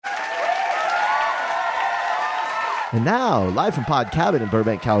And now, live from Pod Cabin in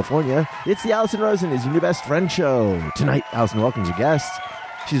Burbank, California, it's the Allison Rosen is Your New Best Friend show. Tonight, Allison welcomes her guests.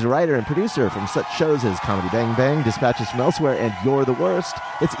 She's a writer and producer from such shows as Comedy Bang Bang, Dispatches from Elsewhere, and You're the Worst.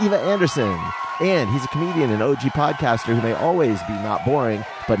 It's Eva Anderson. And he's a comedian and OG podcaster who may always be not boring,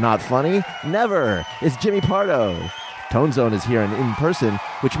 but not funny. Never. It's Jimmy Pardo. Tone Zone is here in person,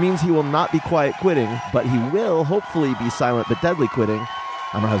 which means he will not be quiet quitting, but he will hopefully be silent but deadly quitting.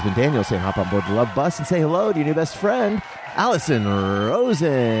 I'm her husband Daniel saying hop on board the Love Bus and say hello to your new best friend, Allison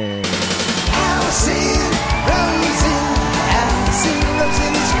Rosen. Allison Rosen, Allison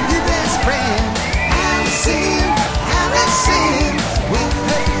Rosen is your new best friend. Allison, with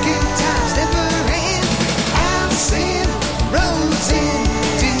her good times never end. Allison Rosen,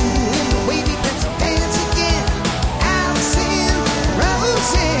 doing the wavy pencil dance again.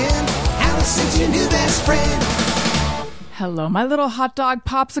 Allison's your new best friend. Hello, my little hot dog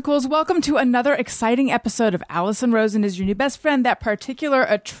popsicles. Welcome to another exciting episode of Allison Rosen is Your New Best Friend. That particular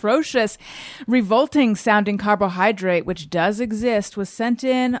atrocious, revolting sounding carbohydrate, which does exist, was sent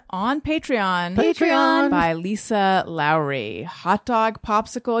in on Patreon by Lisa Lowry. Hot dog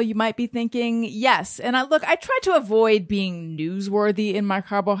popsicle, you might be thinking, yes. And I try to avoid being newsworthy in my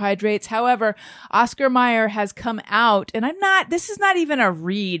carbohydrates. However, Oscar Mayer has come out, and this is not even a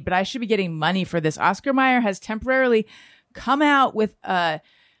read, but I should be getting money for this. Oscar Mayer has temporarily come out with a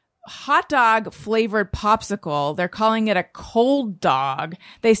hot dog flavored popsicle. They're calling it a cold dog.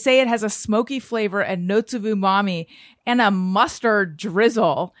 They say it has a smoky flavor and notes of umami and a mustard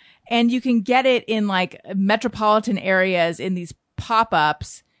drizzle. And you can get it in like metropolitan areas in these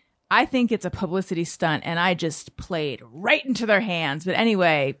pop-ups. I think it's a publicity stunt and I just played right into their hands. But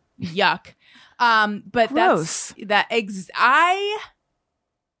anyway, yuck. But gross. It's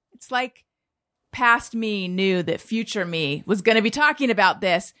like past me knew that future me was going to be talking about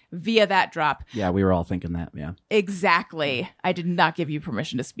this via that drop. Yeah, we were all thinking that, yeah. Exactly. I did not give you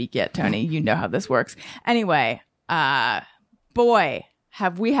permission to speak yet, Tony. You know how this works. Anyway, boy,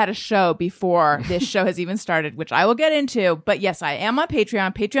 have we had a show before this show has even started, which I will get into. But yes, I am on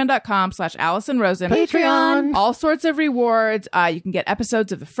Patreon, patreon.com/Allison Rosen. Patreon. All sorts of rewards. You can get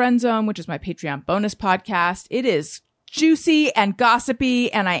episodes of The Friend Zone, which is my Patreon bonus podcast. It is juicy and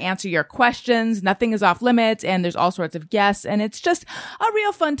gossipy, and I answer your questions. Nothing is off limits, and there's all sorts of guests, and it's just a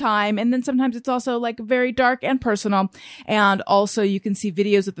real fun time. And then sometimes it's also like very dark and personal. And also you can see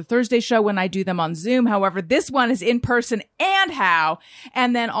videos of the Thursday show when I do them on Zoom. However, this one is in person and how.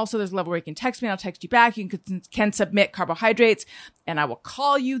 And then also there's a level where you can text me and I'll text you back. You can submit carbohydrates and I will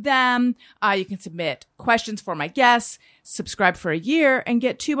call you them. You can submit questions for my guests, subscribe for a year and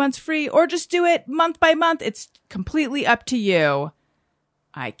get 2 months free, or just do it month by month. It's completely up to you.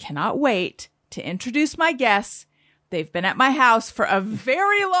 I cannot wait to introduce my guests. They've been at my house for a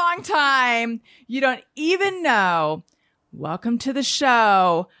very long time. You don't even know. Welcome to the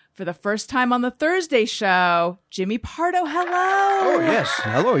show. For the first time on the Thursday show, Jimmy Pardo, hello. Oh, yes.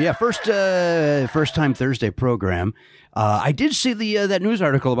 Hello. Yeah, first time Thursday program. I did see that news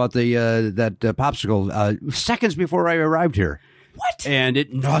article about that popsicle seconds before I arrived here. What? And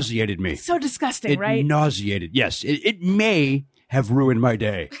it nauseated me. So disgusting, right? It nauseated. Yes. It may have ruined my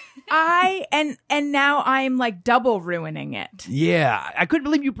day. And now I'm like double ruining it. Yeah. I couldn't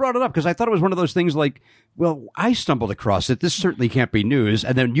believe you brought it up because I thought it was one of those things like, well, I stumbled across it. This certainly can't be news.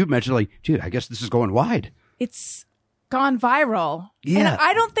 And then you mentioned like, dude, I guess this is going wide. It's gone viral. Yeah. And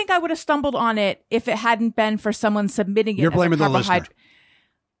I don't think I would have stumbled on it if it hadn't been for someone submitting it. You're blaming as a the listener.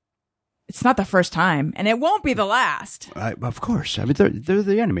 It's not the first time, and it won't be the last. Of course. I mean, they're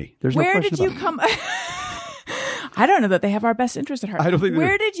the enemy. There's no question Where did you come? I don't know that they have our best interest at heart. I don't think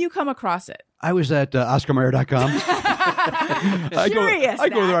Where did you come across it? I was at OscarMayer.com. I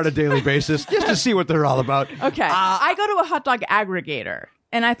go there on a daily basis just to see what they're all about. Okay. I go to a hot dog aggregator,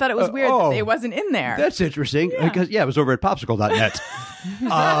 and I thought it was weird that it wasn't in there. That's interesting. Because, it was over at popsicle.net.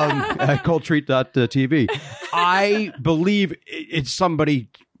 Coldtreat.tv. I believe it's somebody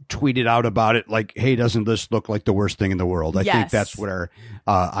tweeted out about it like, hey, doesn't this look like the worst thing in the world? I think that's where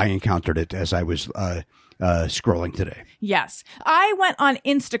I encountered it as I was scrolling today. Yes. I went on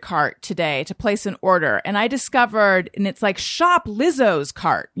Instacart today to place an order, and I discovered, and it's like shop Lizzo's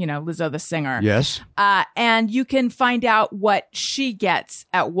cart, Lizzo the singer. Yes. And you can find out what she gets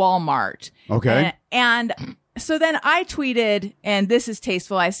at Walmart. Okay. And so then I tweeted, and this is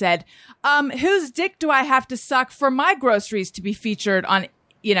tasteful, I said, whose dick do I have to suck for my groceries to be featured on,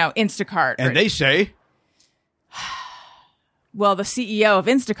 Instacart? And they say, well, the CEO of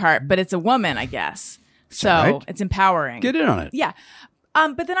Instacart, but it's a woman, I guess. So right. It's empowering. Get in on it. Yeah.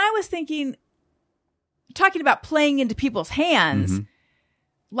 But then I was thinking, talking about playing into people's hands.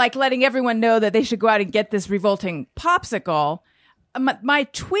 Mm-hmm. like letting everyone know that they should go out and get this revolting popsicle. My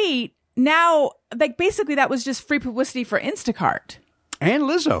tweet now, like basically that was just free publicity for Instacart. And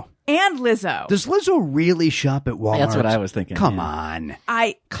Lizzo. Does Lizzo really shop at Walmart? That's what I was thinking. Come on.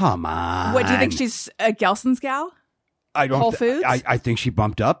 Come on. What, do you think she's a Gelson's gal? I don't. Whole Foods? I think she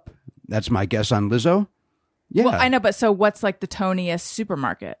bumped up. That's my guess on Lizzo. Yeah. Well, I know, but so what's like the toniest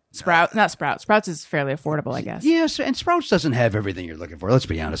supermarket? Not Sprouts. Sprouts is fairly affordable, I guess. Yes, and Sprouts doesn't have everything you're looking for. Let's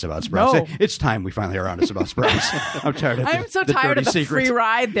be honest about Sprouts. No. It's time we finally are honest about Sprouts. I'm tired of I'm so tired of the secrets. free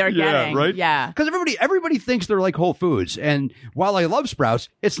ride they're getting. Right? Yeah. Because everybody thinks they're like Whole Foods. And while I love Sprouts,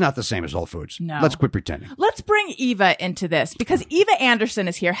 it's not the same as Whole Foods. No. Let's quit pretending. Let's bring Eva into this because Eva Anderson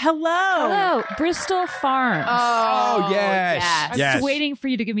is here. Hello. Hello, Bristol Farms. Oh, yes. I was just waiting for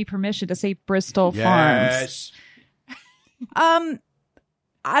you to give me permission to say Bristol Farms. Yes.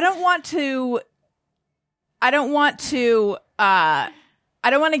 I don't want to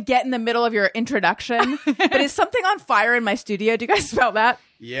get in the middle of your introduction, but is something on fire in my studio? Do you guys smell that?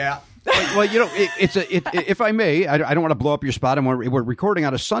 Yeah. Well, you know, if I may, I don't want to blow up your spot. And we're recording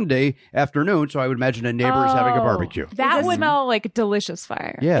on a Sunday afternoon, so I would imagine a neighbor is having a barbecue. That would smell like delicious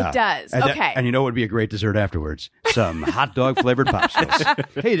fire. Yeah. It does. And Okay. and you know what would be a great dessert afterwards? Some hot dog flavored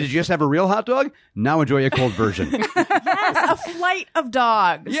popsicles. Hey, did you just have a real hot dog? Now enjoy a cold version. Yes, a flight of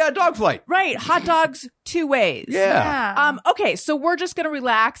dogs. Yeah, dog flight. Right. Hot dogs 2 ways. Yeah. Okay, so we're just going to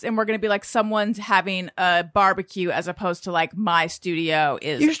relax and we're going to be like someone's having a barbecue as opposed to like my studio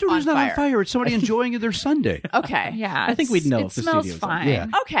is Your studio's on not fire. on fire. It's somebody enjoying their Sunday. Okay. Yeah, I think we'd know it if the smells studio's fine. Yeah.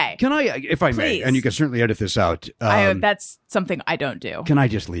 Okay. Can I, if I may, Please. and you can certainly edit this out. That's something I don't do. Can I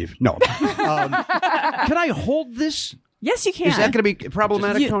just leave? No. Can I hold this? Yes, you can. Is that going to be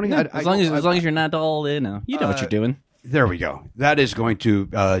problematic, Tony? No, as long as you're not all you know what you're doing. There we go. That is going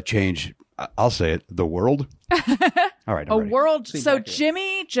to change. I'll say it. The world. All right. I'm ready. world. So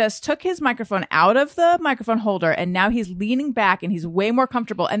Jimmy just took his microphone out of the microphone holder and now he's leaning back and he's way more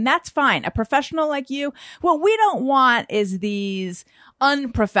comfortable. And that's fine. A professional like you, what we don't want is these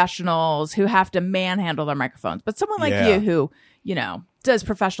unprofessionals who have to manhandle their microphones. But someone like you who, you know, does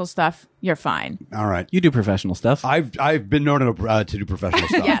professional stuff, you're fine. All right. You do professional stuff. I've been known to do professional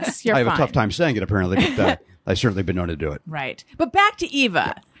stuff. Yes, you're I have fine. a tough time saying it apparently, but I've certainly been known to do it. Right. But back to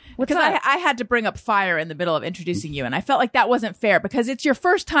Eva. Because up? I had to bring up fire in the middle of introducing you, and I felt like that wasn't fair because it's your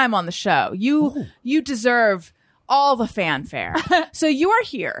first time on the show. You deserve all the fanfare. So you are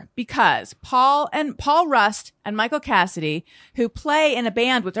here because Paul Rust and Michael Cassidy, who play in a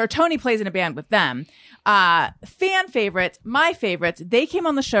band with, or Tony plays in a band with them, fan favorites, my favorites, they came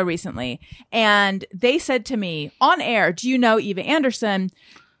on the show recently and they said to me on air, do you know Eva Anderson?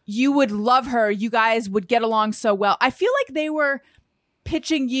 You would love her. You guys would get along so well. I feel like they were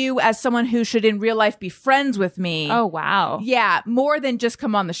pitching you as someone who should in real life be friends with me. Oh, wow. Yeah, more than just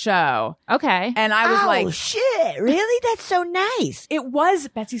come on the show. Okay. And I was like, shit, really? That's so nice. it was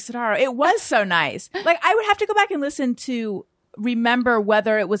Betsy Sodaro. It was so nice. Like I would have to go back and listen to remember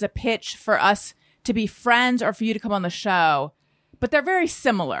whether it was a pitch for us to be friends or for you to come on the show. But they're very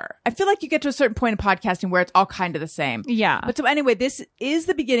similar. I feel like you get to a certain point in podcasting where it's all kind of the same. Yeah. But so anyway, this is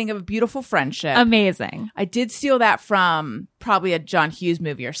the beginning of a beautiful friendship. Amazing. I did steal that from probably a John Hughes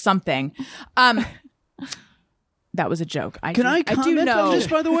movie or something. That was a joke. Can I do comment know. on this,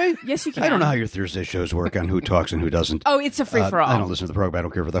 by the way? Yes, you can. I don't know how your Thursday shows work on who talks and who doesn't. Oh, it's a free for all. I don't listen to the program. I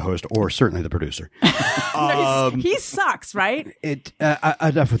don't care for the host or certainly the producer. He sucks, right?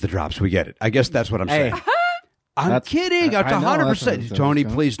 Enough with the drops. We get it. I guess that's what I'm saying. I'm kidding. I know, that's 100%. what Tony,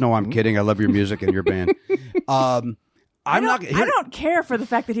 I'm please know I'm kidding. I love your music and your band. I don't care for the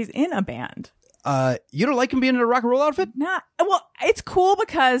fact that he's in a band. You don't like him being in a rock and roll outfit? Well, it's cool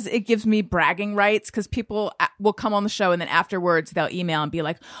because it gives me bragging rights because people will come on the show and then afterwards they'll email and be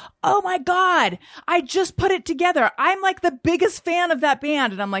like, oh my God, I just put it together. I'm like the biggest fan of that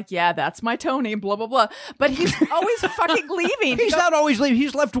band. And I'm like, yeah, that's my Tony, blah, blah, blah. But he's always fucking leaving. He's not always leaving.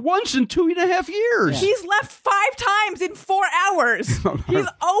 He's left once in 2.5 years. He's left 5 times in 4 hours. He's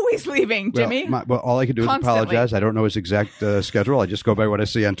always leaving, Jimmy. Well, all I can do is Constantly. apologize. I don't know his exact schedule. I just go by what I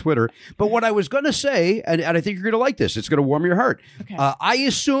see on Twitter. But what I was going to say, and I think you're going to like this, it's going to warm your heart. Okay. I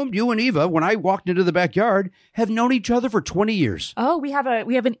assumed you and Eva, when I walked into the backyard, have known each other for 20 years. Oh, we have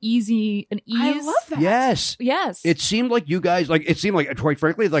an ease. I love that. Yes. Yes. It seemed like you guys, quite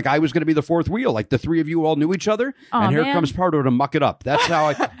frankly, like I was going to be the fourth wheel. Like the three of you all knew each other. Aw, and here man. comes Pardo to muck it up. That's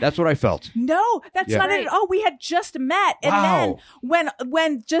that's what I felt. No, that's Yeah. not it at all. We had just met. And Wow. then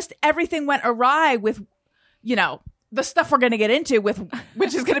when just everything went awry with, you know, the stuff we're going to get into with,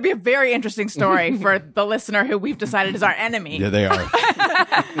 which is going to be a very interesting story for the listener who we've decided is our enemy. Yeah, they are.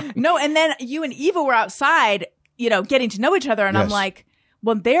 No, and then you and Eva were outside, you know, getting to know each other. And I'm Yes. like,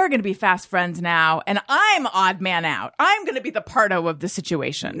 well, they're going to be fast friends now, and I'm odd man out. I'm going to be the Pardo of the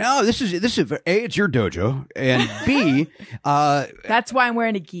situation. No, this is A, it's your dojo, and B, that's why I'm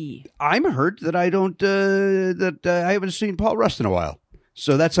wearing a gi. I'm hurt that I don't I haven't seen Paul Rust in a while.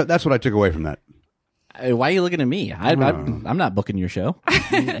 So that's what I took away from that. Why are you looking at me? I'm not booking your show.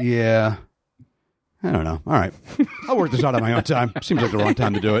 Yeah. I don't know. All right. I'll work this out on my own time. Seems like the wrong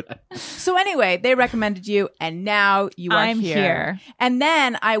time to do it. So anyway, they recommended you, and now you are I'm here. And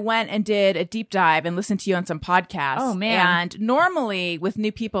then I went and did a deep dive and listened to you on some podcasts. Oh, man. And normally with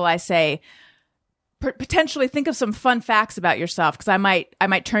new people, I say, potentially think of some fun facts about yourself, because I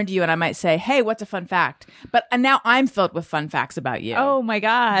might turn to you and I might say, hey, what's a fun fact? But now I'm filled with fun facts about you. Oh my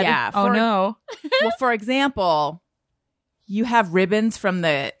God. Yeah. Oh no. Well, for example, you have ribbons from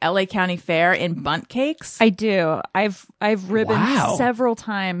the LA County Fair in bundt cakes. I do. I've ribboned Wow. several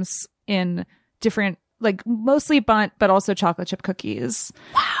times in different, like mostly bundt, but also chocolate chip cookies.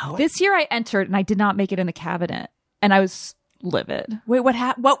 Wow. This year I entered and I did not make it in the cabinet, and I was livid. Wait, what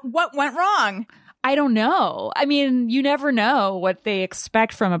went wrong? I don't know. I mean, you never know what they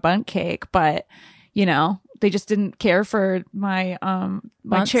expect from a bundt cake, but you know, they just didn't care for my my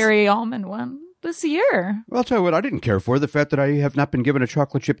Bunts? cherry almond one this year. Well, I'll tell you what I didn't care for, the fact that I have not been given a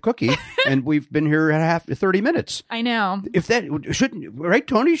chocolate chip cookie, and we've been here at 30 minutes. I know. If that shouldn't, right,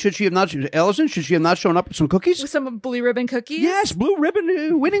 Tony? Should she have not, Allison, should she have not shown up with some cookies? With some blue ribbon cookies. Yes, blue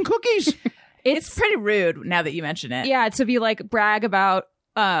ribbon winning cookies. It's pretty rude now that you mention it. Yeah, to be like brag about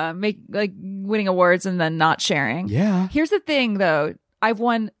winning awards and then not sharing. Yeah. Here's the thing though. I've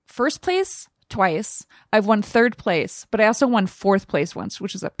won first place twice. I've won third place, but I also won fourth place once,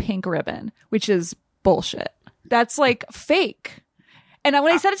 which is a pink ribbon, which is bullshit. That's like fake. And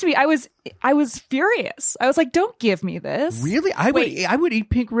when he said it to me, I was furious. I was like, "Don't give me this." Really? I would eat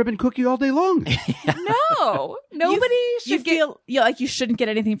pink ribbon cookie all day long. No, nobody you should feel like you shouldn't get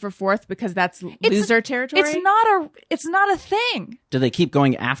anything for fourth because that's loser territory. It's not a thing. Do they keep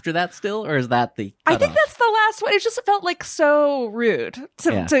going after that still, or is that the I think cutoff? that's the last one. It just felt like so rude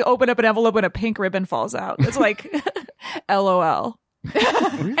to open up an envelope and a pink ribbon falls out. It's like, LOL.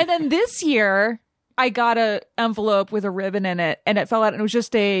 And then this year, I got a envelope with a ribbon in it, and it fell out, and it was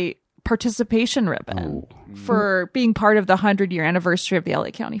just a participation ribbon for being part of the 100-year anniversary of the LA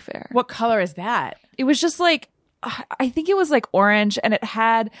County Fair. What color is that? It was just like, I think it was like orange, and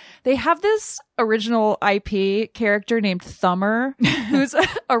they have this original IP character named Thummer, who's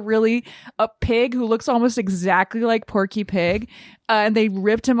a pig who looks almost exactly like Porky Pig. And they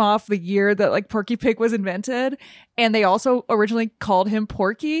ripped him off the year that like Porky Pig was invented. And they also originally called him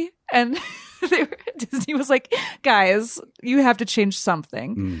Porky. And Disney was like, guys, you have to change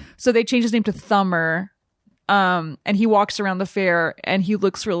something. So they changed his name to Thummer. And he walks around the fair and he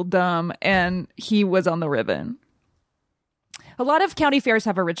looks real dumb, and he was on the ribbon. A lot of county fairs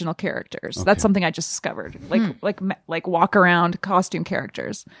have original characters. Okay. That's something I just discovered. Like walk around costume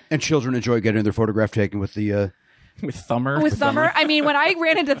characters. And children enjoy getting their photograph taken with the with Thummer. With Thummer. I mean, when I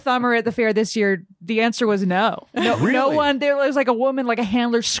ran into Thummer at the fair this year, the answer was no. No, really? No one. There was like a woman, like a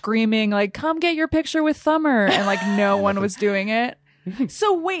handler, screaming, like, "Come get your picture with Thummer," and like no one was doing it.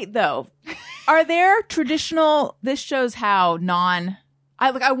 So wait, though, are there traditional? This shows how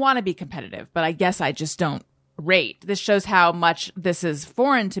I want to be competitive, but I guess I just don't rate. This shows how much this is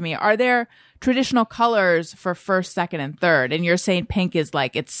foreign to me. Are there traditional colors for first, second, and third? And you're saying pink is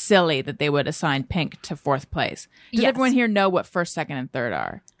like, it's silly that they would assign pink to fourth place. Does Yes. everyone here know what first, second, and third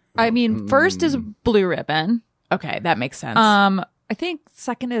are? I mean, first is blue ribbon. Okay, that makes sense. I think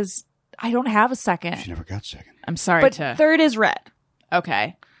second is, I don't have a second, She never got second. I'm sorry but to. third is red.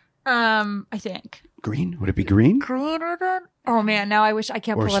 Okay. I think. Green? Would it be green? Green or red? Oh man, now I wish I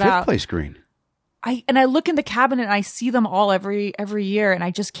can't Or is pull it fifth out. place green? I look in the cabinet and I see them all every year, and I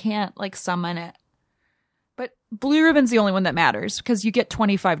just can't like summon it. But blue ribbon's the only one that matters because you get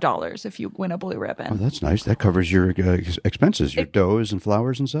 $25 if you win a blue ribbon. Oh, that's nice. That covers your expenses, your doughs and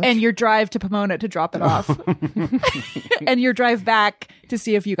flowers and such. And your drive to Pomona to drop it off. And your drive back to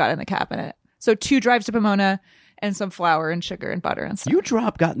see if you got in the cabinet. So 2 drives to Pomona and some flour and sugar and butter and stuff. You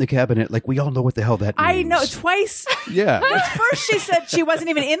got in the cabinet like we all know what the hell that means. I know, twice. Yeah. First she said she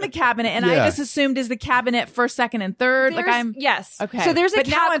wasn't even in the cabinet, and I Yeah. just assumed is the cabinet first, second, and third. Yes. Okay. So there's a but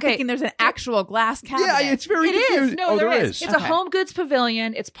now I'm okay. thinking there's an actual glass cabinet. Yeah, it's very It is. confusing. No, oh, there there is. It's a home goods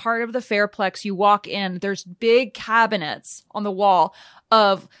pavilion. It's part of the Fairplex. You walk in, there's big cabinets on the wall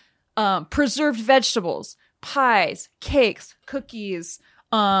of preserved vegetables, pies, cakes, cookies.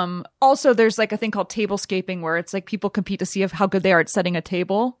 Also there's like a thing called tablescaping where it's like people compete to see how good they are at setting a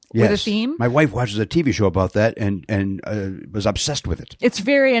table with a theme. My wife watches a TV show about that and was obsessed with it. It's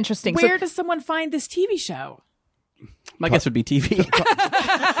very interesting. Where does someone find this TV show? My guess would be TV.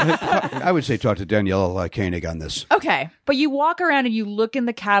 I would say talk to Danielle Koenig on this. Okay. But you walk around and you look in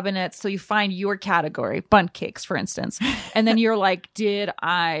the cabinets till you find your category, bundt cakes, for instance. And then you're like,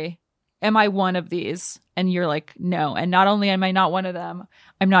 am I one of these? And you're like, no. And not only am I not one of them,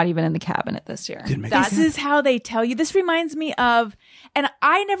 I'm not even in the cabinet this year. This is how they tell you. This reminds me of, and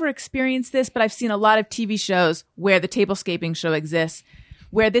I never experienced this, but I've seen a lot of TV shows where the tablescaping show exists,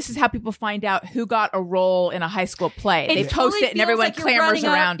 where this is how people find out who got a role in a high school play. They post it and everyone clamors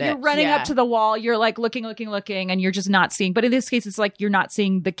around it. You're running up to the wall. You're like looking, and you're just not seeing. But in this case, it's like you're not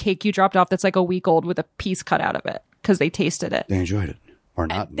seeing the cake you dropped off that's like a week old with a piece cut out of it because they tasted it. They enjoyed it. Or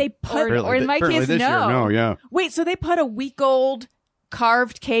not. They put, or in my case, this no. Year, no, yeah. Wait, so they put a week-old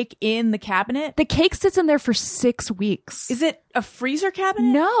carved cake in the cabinet? The cake sits in there for 6 weeks. Is it a freezer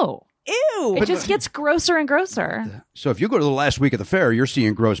cabinet? No. Ew. It just gets grosser and grosser. So if you go to the last week of the fair, you're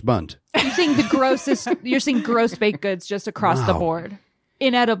seeing gross bunt. You're seeing the grossest, you're seeing gross baked goods just across the board.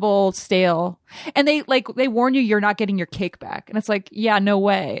 Inedible, stale. And they warn you you're not getting your cake back. And it's like, yeah, no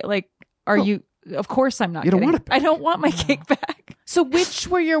way. Like, you... Of course I'm not. You don't want it back. I don't want my cake back. So which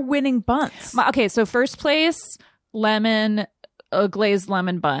were your winning bunts? Okay, so first place, glazed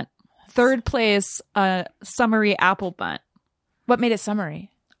lemon bunt. Third place, summery apple bunt. What made it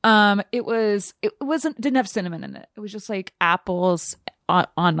summery? Didn't have cinnamon in it. It was just like apples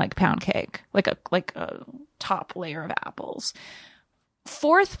on like pound cake, like a top layer of apples.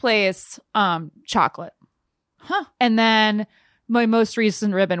 Fourth place, chocolate. Huh. And then my most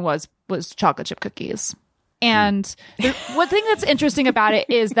recent ribbon was chocolate chip cookies. And one thing that's interesting about it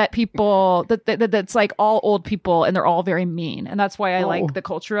is that people that's like all old people and they're all very mean. And that's why I like the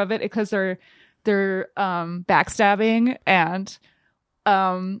culture of it, because they're backstabbing. And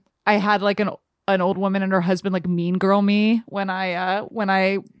I had like an old woman and her husband like mean girl me when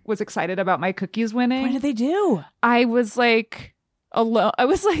I was excited about my cookies winning. What did they do? I was like alone. I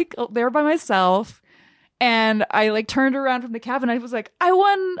was like there by myself. And I like turned around from the cabinet. I was like, I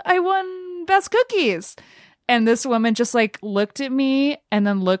won best cookies. And this woman just like looked at me and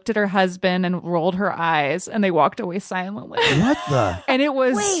then looked at her husband and rolled her eyes and they walked away silently. What the? And it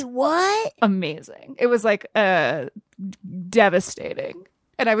was Wait, what? amazing. It was like devastating.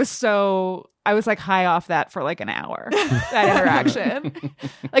 And I was like high off that for like an hour, that interaction.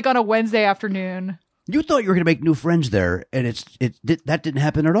 Like on a Wednesday afternoon. You thought you were going to make new friends there, and that didn't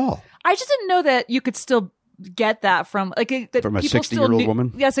happen at all. I just didn't know that you could still get that from like that from a people 60-year-old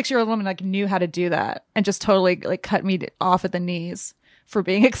woman. Yeah, 60-year-old woman like knew how to do that and just totally like cut me off at the knees for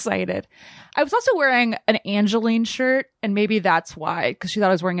being excited. I was also wearing an Angeline shirt, and maybe that's why, because she thought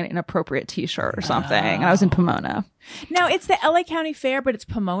I was wearing an inappropriate T-shirt or something, and I was in Pomona. Now it's the LA County Fair, but it's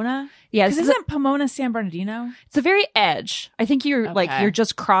Pomona. Yeah, because isn't Pomona San Bernardino? It's the very edge. I think you're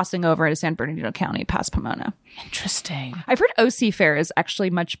just crossing over into San Bernardino County past Pomona. Interesting. I've heard OC Fair is actually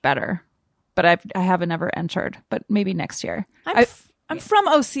much better, but I haven't never entered. But maybe next year. I'm from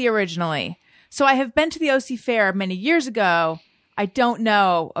OC originally, so I have been to the OC Fair many years ago. I don't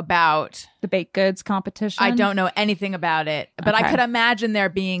know about the baked goods competition. I don't know anything about it, but I could imagine there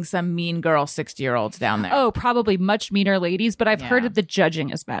being some mean girl 60-year-olds down there. Oh, probably much meaner ladies, but I've heard that the judging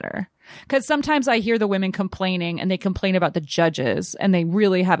is better. Because sometimes I hear the women complaining and they complain about the judges and they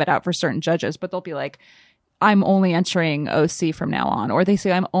really have it out for certain judges, but they'll be like, I'm only entering OC from now on. Or they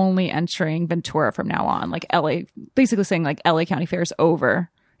say, I'm only entering Ventura from now on. Like LA, basically saying like LA County Fair is over.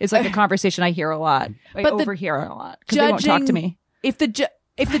 It's like a conversation I hear a lot. I overhear a lot because they won't talk to me. If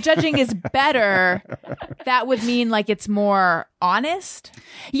the judging is better, that would mean like it's more honest.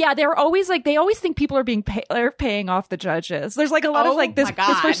 Yeah, they're always like they always think people are paying off the judges. There's like a lot of like this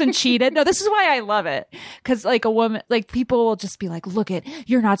person cheated. No, this is why I love it, because like a woman, like people will just be like, look it,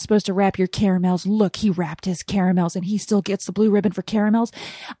 you're not supposed to wrap your caramels. Look, he wrapped his caramels and he still gets the blue ribbon for caramels.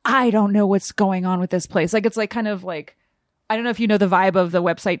 I don't know what's going on with this place. Like it's like kind of like. I don't know if you know the vibe of the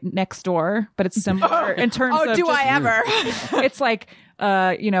website Nextdoor, but it's similar in terms of. Oh, do I ever? It's like,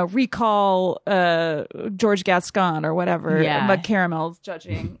 recall George Gascon or whatever. Yeah. But caramels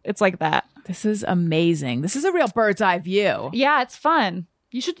judging. It's like that. This is amazing. This is a real bird's eye view. Yeah, it's fun.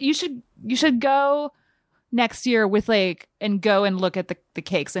 You should go next year with and go and look at the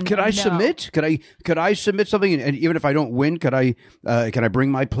cakes. And could I submit? Could I submit something? And even if I don't win, can I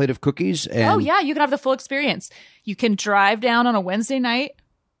bring my plate of cookies? And... Oh yeah, you can have the full experience. You can drive down on a Wednesday night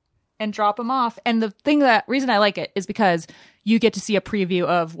and drop them off. And the reason I like it is because you get to see a preview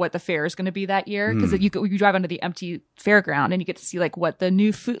of what the fair is going to be that year. Because you drive onto the empty fairground and you get to see like what the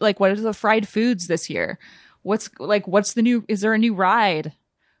new food, like what are the fried foods this year? What's the new? Is there a new ride?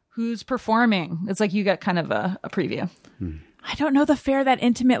 Who's performing? It's like you get kind of a preview. I don't know the fair that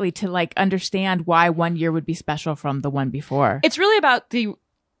intimately to like understand why one year would be special from the one before. It's really about the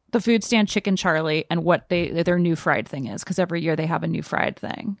food stand Chicken Charlie and what their new fried thing is, because every year they have a new fried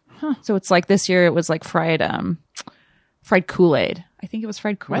thing. So it's like this year it was like fried Kool-Aid. I think it was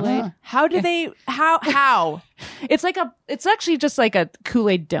fried Kool-Aid. How do they? How? It's actually just like a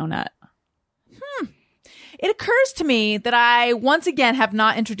Kool-Aid donut. It occurs to me that I once again have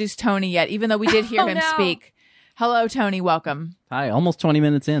not introduced Tony yet, even though we did hear him speak. Hello, Tony. Welcome. Hi, almost 20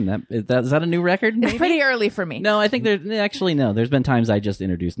 minutes in. Is that a new record? It's pretty early for me. No, I think no. There's been times I just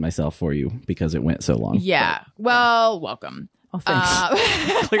introduced myself for you because it went so long. Yeah. Well, welcome. Oh,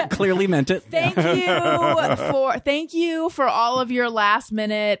 thanks. Clearly meant it. Thank you for all of your last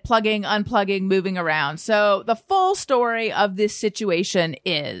minute plugging, unplugging, moving around. So the full story of this situation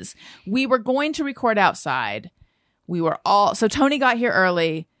is we were going to record outside. So Tony got here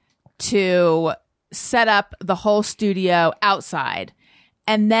early to set up the whole studio outside.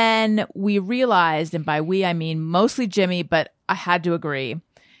 And then we realized, and by we, I mean mostly Jimmy, but I had to agree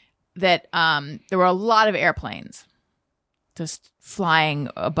that there were a lot of airplanes just flying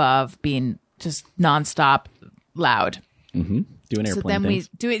above, being just nonstop loud. Mm-hmm. Doing airplane So then things.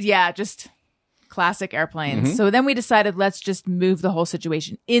 we do it. Yeah, just classic airplanes. Mm-hmm. So then we decided, let's just move the whole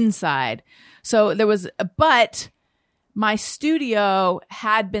situation inside. So but my studio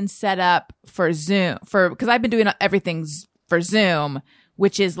had been set up for Zoom because I've been doing everything for Zoom,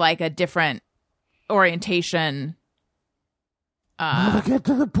 which is like a different orientation. Get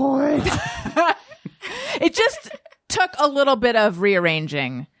to the point. It just took a little bit of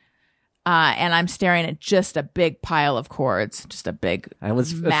rearranging. And I'm staring at just a big pile of cords, just a big. I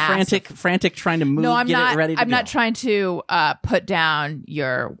was massive, frantic trying to move. No, I'm not. It ready to I'm go. not trying to put down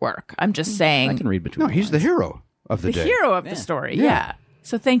your work. I'm just saying. I can read between. No, he's the hero of the day. Hero of the story. Yeah.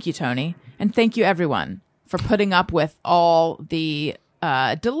 So thank you, Tony, and thank you everyone for putting up with all the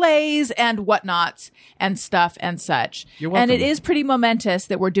delays and whatnots and stuff and such. You're welcome. And it is pretty momentous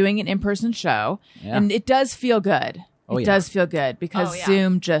that we're doing an in-person show, and it does feel good. It does feel good because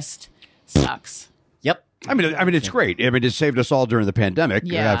Zoom just sucks. Yep. I mean, it's great. I mean, it saved us all during the pandemic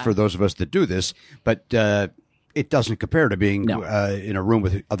for those of us that do this, but it doesn't compare to being in a room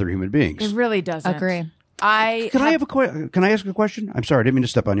with other human beings. It really doesn't. Agree. Can I ask a question? I'm sorry, I didn't mean to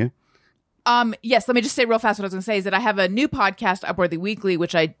step on you. Yes, let me just say real fast what I was going to say is that I have a new podcast, Upworthy Weekly,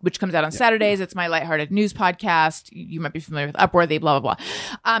 which comes out on Saturdays. It's my lighthearted news podcast. You might be familiar with Upworthy, blah, blah,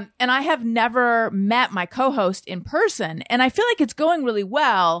 blah. And I have never met my co-host in person, and I feel like it's going really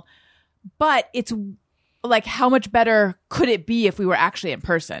well, but it's like, how much better could it be if we were actually in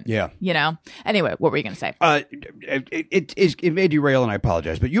person? Yeah. You know? Anyway, what were you going to say? It may derail, and I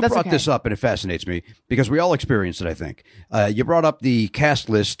apologize, but you brought this up, and it fascinates me because we all experienced it, I think. You brought up the cast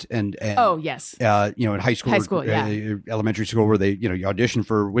list and oh, yes. In high school, elementary school, where they, you audition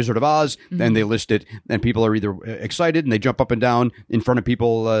for Wizard of Oz, then they list it, and people are either excited and they jump up and down in front of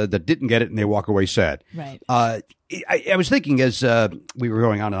people that didn't get it, and they walk away sad. Right. I was thinking as we were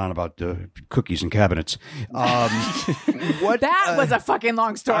going on and on about cookies and cabinets. That was a fucking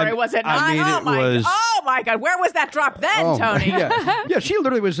long story, was it not? Oh my God. Where was that drop then, Tony? Yeah, she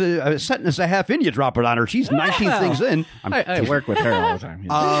literally was a sentence and a half in. You drop it on her. She's 19 things in. I work with her all the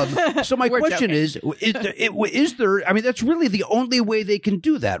time. So my question is there, I mean, that's really the only way they can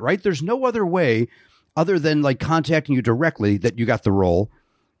do that, right? There's no other way other than like contacting you directly that you got the role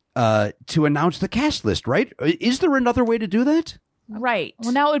to announce the cast list, right? Is there another way to do that? Right.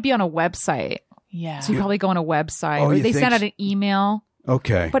 Well, now it would be on a website. Yeah. So you probably go on a website, Oh, or you they think send out so? an email.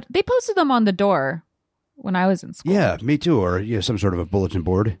 Okay. But they posted them on the door when I was in school. Yeah, me too. Or some sort of a bulletin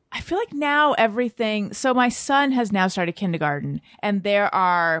board. I feel like now everything. So my son has now started kindergarten, and there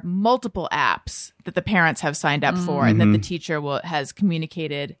are multiple apps that the parents have signed up for, and that the teacher has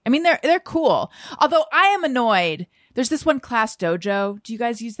communicated. I mean, they're cool. Although I am annoyed. There's this one, Class Dojo. Do you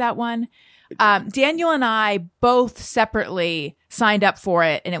guys use that one? Daniel and I both separately signed up for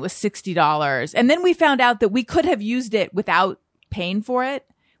it, and it was $60. And then we found out that we could have used it without paying for it.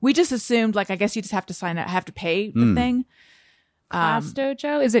 We just assumed, like, I guess you just have to sign up, have to pay the thing. Class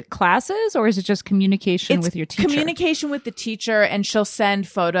Dojo? Is it classes, or is it just communication with your teacher? Communication with the teacher, and she'll send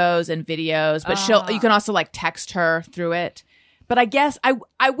photos and videos, but you can also like text her through it. But I guess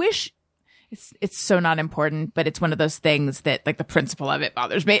I wish it's so not important, but it's one of those things that like the principle of it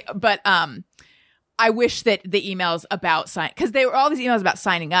bothers me. But I wish that the emails about because they were all these emails about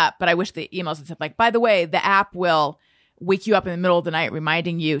signing up, but I wish the emails had said like, by the way, the app will wake you up in the middle of the night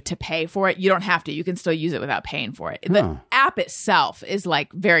reminding you to pay for it. You don't have to. You can still use it without paying for it. The app itself is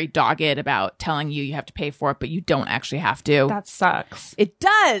like very dogged about telling you have to pay for it, but you don't actually have to. That sucks. It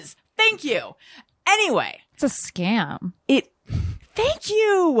does. Thank you. Anyway, It's a scam. Thank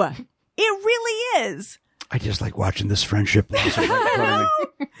you. It really is. I just like watching this friendship blossom right in front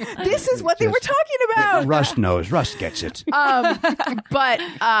of me. This is what they were talking about. Rust knows. Rust gets it. But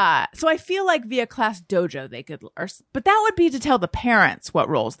so I feel like via Class Dojo they could, but that would be to tell the parents what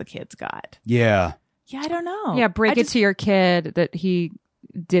roles the kids got. Yeah. Yeah, I don't know. Yeah, break it to your kid that he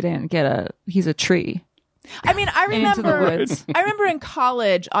didn't get he's a tree. I mean, I Into the remember woods. I remember in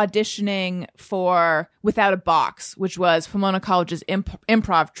college auditioning for Without a Box, which was Pomona College's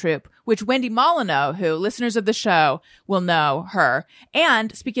improv troupe, which Wendy Molyneux, who listeners of the show will know her.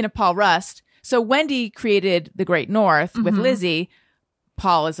 And speaking of Paul Rust, so Wendy created The Great North with Lizzie.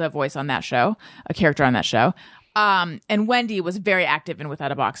 Paul is a voice on that show, a character on that show. And Wendy was very active in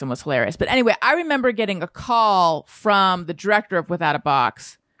Without a Box and was hilarious. But anyway, I remember getting a call from the director of Without a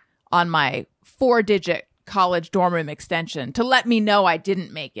Box on my 4-digit college dorm room extension to let me know I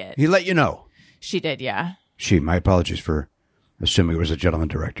didn't make it. He let you know. She did, yeah. My apologies for assuming it was a gentleman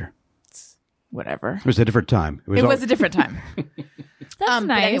director. Whatever. It was a different time. It was a different time. That's nice.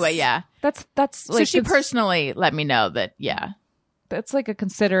 But anyway, yeah. That's So like she personally let me know that, yeah. that's like a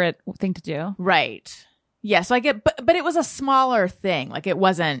considerate thing to do. Right. Yeah, so I get, but it was a smaller thing. Like it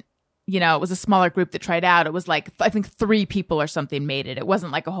wasn't, it was a smaller group that tried out. It was like, I think 3 people or something made it. It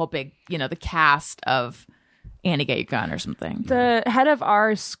wasn't like a whole big, the cast of Annie Get Your Gun or something. The head of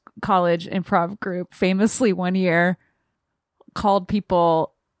our college improv group famously one year called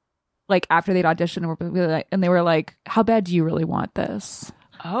people like after they'd auditioned and they were like, how bad do you really want this?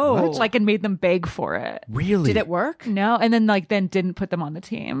 Oh. Like, and made them beg for it. Really? Did it work? No. And then then didn't put them on the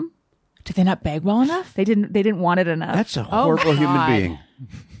team. Did they not beg well enough? They didn't want it enough. That's a horrible human God. being.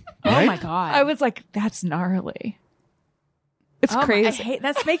 Oh Right? my God. I was like, that's gnarly. It's crazy.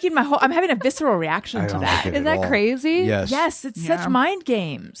 That's making I'm having a visceral reaction I to don't that. like it Isn't at that all. crazy? Yes. Yes, it's Yeah. such mind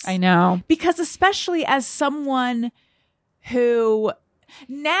games. I know. Because especially as someone who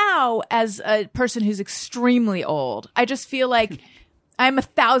now, as a person who's extremely old, I just feel like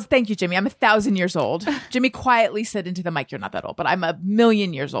thank you, Jimmy. I'm 1,000 years old. Jimmy quietly said into the mic, you're not that old, but I'm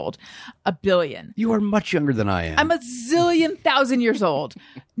 1,000,000 years old. 1,000,000,000. You are much younger than I am. I'm 1,000,000,000 years old.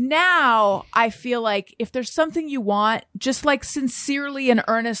 Now I feel like if there's something you want, just like sincerely and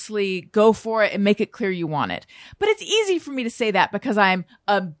earnestly go for it and make it clear you want it. But it's easy for me to say that because I'm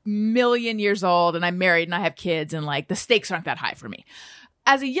 1,000,000 years old and I'm married and I have kids and like the stakes aren't that high for me.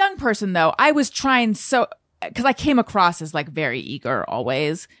 As a young person though, I was trying because I came across as like very eager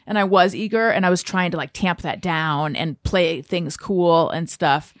always, and I was eager, and I was trying to like tamp that down and play things cool and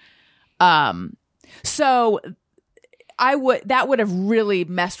stuff. So that would have really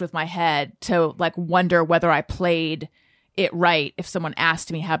messed with my head to like wonder whether I played it right if someone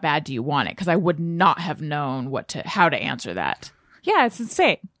asked me how bad do you want it, because I would not have known how to answer that. Yeah, it's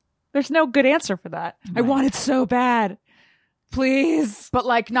insane. There's no good answer for that. I want it so bad. Please. But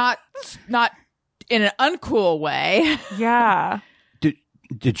like not in an uncool way. Yeah.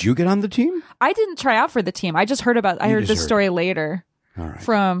 Did you get on the team? I didn't try out for the team. I just heard I heard this story later. All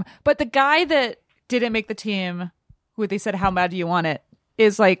right. But the guy that didn't make the team, who they said, how bad do you want it,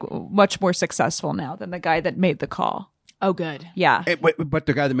 is like much more successful now than the guy that made the call. Oh, good. Yeah. But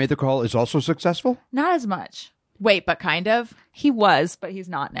the guy that made the call is also successful? Not as much. Wait, but kind of? He was, but he's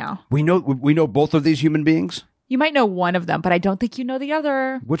not now. We know both of these human beings? You might know one of them, but I don't think you know the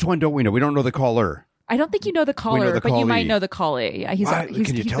other. Which one don't we know? We don't know the caller. I don't think you know the caller, the but you might callee. know the callee. Yeah, he's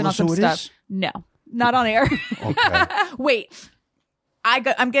Can you tell been us on some who it stuff. is? No, not on air. Okay. Wait,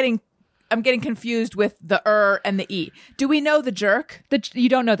 I'm getting confused with the and the e. Do we know the jerk? You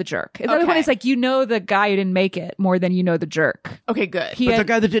don't know the jerk. The other one is like you know the guy who didn't make it more than you know the jerk. Okay, good. He But the had-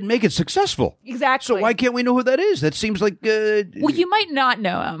 guy that didn't make it successful. Exactly. So why can't we know who that is? That seems like Well, you might not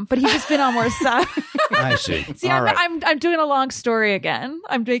know him, but he's just been on more stuff. I see. See, All I'm, right. I'm doing a long story again.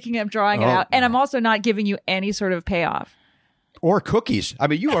 I'm drawing it Oh. out, and I'm also not giving you any sort of payoff. Or cookies. I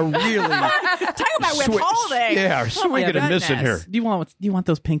mean, you are really Talk about withholding. Yeah, swinging and missing here. goodness. Do you want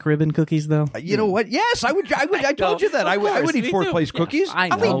those pink ribbon cookies though? You know what? Yes, I would. I told you that. I would eat me fourth too. place cookies. Yes, I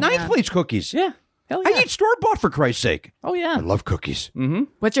I'll eat know. ninth place cookies. Yeah. Hell I yeah. eat store bought for Christ's sake. Oh yeah. I love cookies.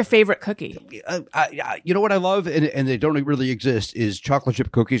 What's your favorite cookie? You know what I love, and they don't really exist, is chocolate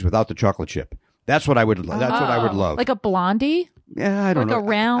chip cookies without the chocolate chip. That's what I would. That's what I would love. Like a blondie. Yeah, I don't like know. a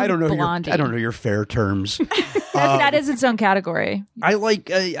round I don't know. blondie. I don't know your fair terms. That is its own category. I like.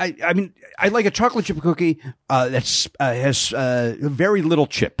 I mean, I like a chocolate chip cookie that's has very little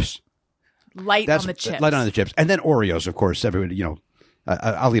chips. Light That's on the chips. light on the chips, and then Oreos, of course. Everybody,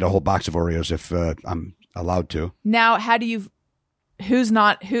 I'll eat a whole box of Oreos if I'm allowed to. Now, how do you? Who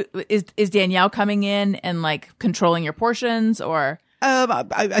is Danielle coming in and like controlling your portions, or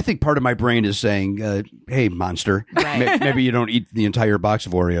I think part of my brain is saying, "Hey, monster, Right. maybe you don't eat the entire box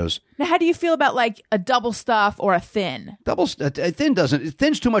of Oreos." Now, how do you feel about like a double stuff or a thin? Thin doesn't.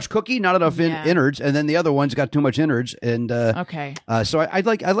 Thin's too much cookie, not enough Yeah. innards, and then the other one's got too much innards. And Okay. so I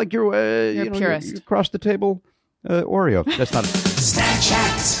like your You're a purist. your across the table Oreo. That's not. Snack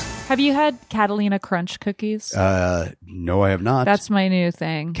Chat. Have you had Catalina Crunch cookies? No, I have not. That's my new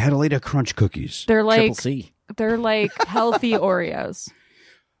thing. Catalina Crunch cookies. They're Triple like C. they're like healthy Oreos.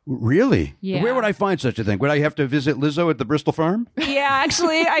 Really? Yeah. Where would I find such a thing? Would I have to visit Lizzo at the Bristol Farm? Yeah,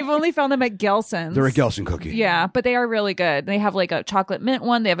 actually, I've only found them at Gelson's. They're a Gelson cookie. Yeah, but they are really good. They have like a chocolate mint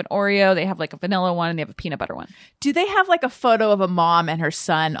one, they have an Oreo, they have like a vanilla one, and they have a peanut butter one. Do they have like a photo of a mom and her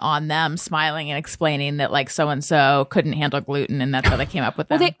son on them smiling and explaining that like so and so couldn't handle gluten and that's how they came up with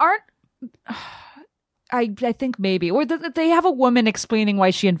them? Well, they aren't. I think maybe, or they have a woman explaining why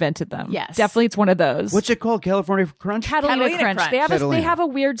she invented them. Yes. Definitely, it's one of those. What's it called? California Crunch? Catalina Catalina Crunch. They have Catalina. they have a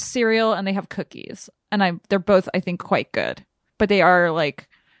weird cereal and they have cookies, and they're both I think quite good, but they are like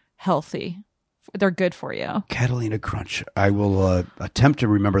healthy. They're good for you. Catalina Crunch. I will attempt to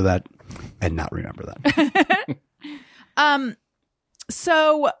remember that and not remember that.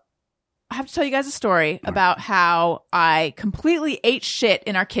 So I have to tell you guys a story about how I completely ate shit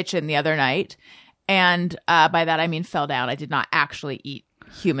in our kitchen the other night. And by that, I mean fell down. I did not actually eat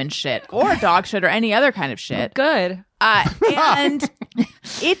human shit or dog shit or any other kind of shit. Good. And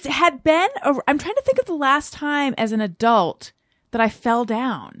it had been, I'm trying to think of the last time as an adult that I fell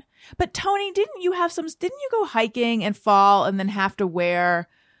down. But Tony, didn't you go hiking and fall and then have to wear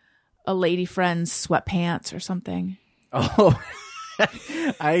a lady friend's sweatpants or something? Oh,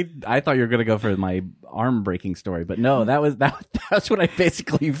 I thought you were gonna go for my arm breaking story, but no, that's when I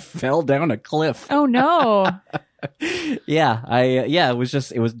basically fell down a cliff. Oh no.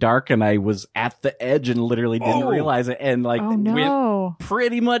 It was dark and I was at the edge and literally didn't realize it and like Oh no. went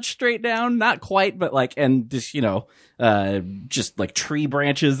pretty much straight down, not quite, but like, and just just like tree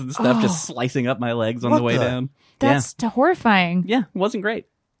branches and stuff just slicing up my legs on the way down. That's horrifying. Yeah, it wasn't great.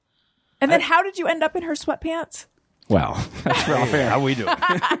 And then how did you end up in her sweatpants? Well, that's real fair. How we do?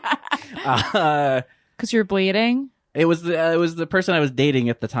 Because you're bleeding. It was the person I was dating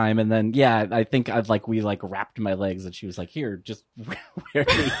at the time, and then I think we wrapped my legs, and she was like, "Here, just wear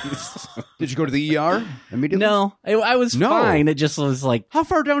these." Did you go to the ER immediately? No, I was fine. It just was like, How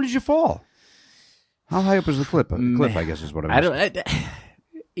far down did you fall? How high up was the cliff? Cliff, I guess, is what I don't.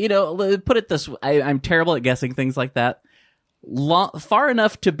 Put it this way: I'm terrible at guessing things like that. Far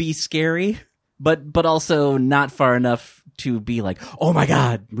enough to be scary, but also not far enough to be like, "Oh my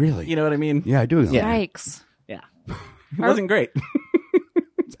god!" Really? You know what I mean? Yeah, I do. Yeah. Yikes. It wasn't great.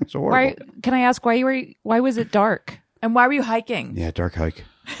 It's horrible. Can I ask why was it dark? And why were you hiking? Yeah, dark hike.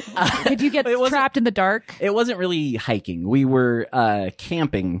 Did you get It wasn't- trapped in the dark? It wasn't really hiking. We were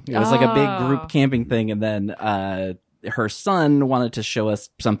camping. It was like a big group camping thing, and then her son wanted to show us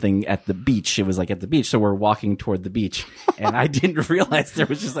something at the beach. It was like at the beach, so we're walking toward the beach, and I didn't realize there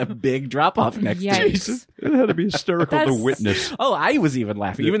was just a big drop off next to it. Yikes. It had to be hysterical to That's- witness. Oh, I was even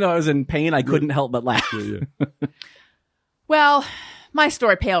laughing, even though I was in pain. I couldn't help but laugh. Well, my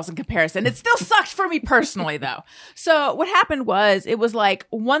story pales in comparison. It still sucked for me personally, though. So what happened was it was like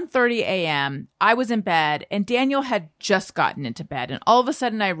 1:30 a.m. I was in bed, and Daniel had just gotten into bed. And all of a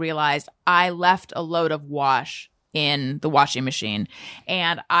sudden, I realized I left a load of wash in the washing machine.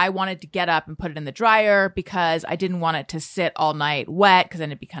 And I wanted to get up and put it in the dryer because I didn't want it to sit all night wet because then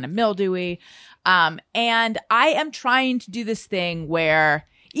it'd be kind of mildewy. And I am trying to do this thing where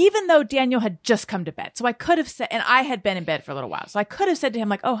even though Daniel had just come to bed, so I could have said, and I had been in bed for a little while, so I could have said to him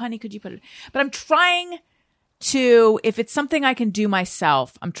like, "Oh, honey, could you put it?" But I'm trying to, if it's something I can do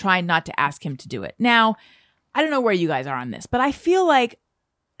myself, I'm trying not to ask him to do it. Now, I don't know where you guys are on this, but I feel like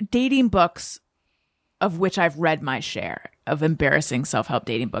dating books, of which I've read my share of embarrassing self-help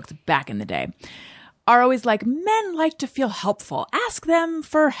dating books back in the day, are always like, men like to feel helpful. Ask them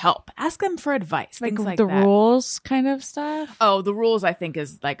for help. Ask them for advice. Things like the that. rules kind of stuff. Oh, The Rules, I think,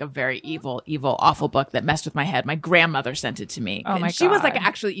 is like a very evil, awful book that messed with my head. My grandmother sent it to me. Oh, my And she was like God.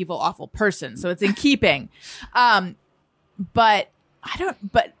 actually evil, awful person, so it's in keeping. But I know.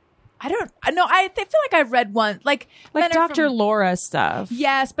 I feel like I've read one like Like Men Are Dr. From- Laura stuff.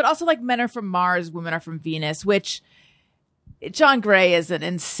 Yes, but also like Men Are From Mars, Women Are From Venus, which John Gray is an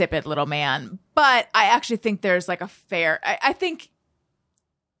insipid little man. But I actually think there's like a fair, I think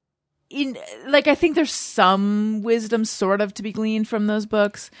there's some wisdom sort of to be gleaned from those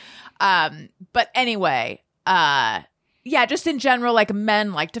books. But anyway, yeah, just in general, like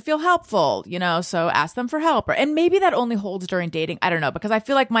men like to feel helpful, you know, so ask them for help. And maybe that only holds during dating. I don't know, because I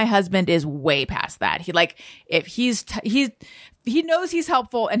feel like my husband is way past that. He like, if he knows he's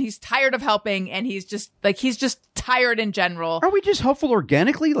helpful and he's tired of helping and he's just tired in general. Are we just helpful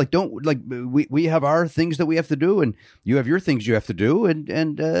organically? Like, we have our things that we have to do and you have your things you have to do and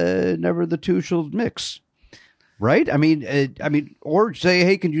never the two shall mix. Right? I mean, or say,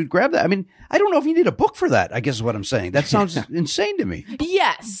 hey, can you grab that? I mean, I don't know if you need a book for that, I guess is what I'm saying. That sounds insane to me.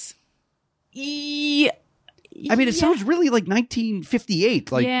 Yes. I mean, it sounds really like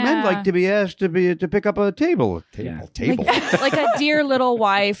 1958. Like men like to be asked to pick up a table. Like a dear little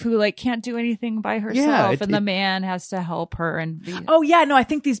wife who like can't do anything by herself, and the man has to help her. Oh yeah, no, I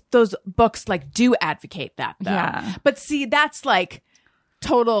think those books like do advocate that though. Yeah. But see, that's like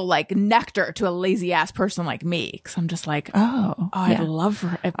total like nectar to a lazy ass person like me, because I'm just like, I'd love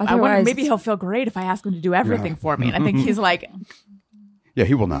for. I wonder, maybe he'll feel great if I ask him to do everything for me. And I think he's like. Yeah,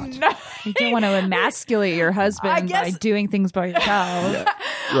 he will not. No. You don't want to emasculate your husband by doing things by yourself.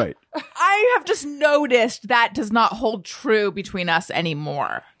 Right. I have just noticed that does not hold true between us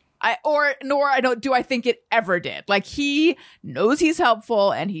anymore. I think it ever did. Like, he knows he's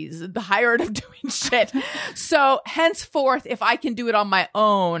helpful and he's tired of doing shit. So henceforth, if I can do it on my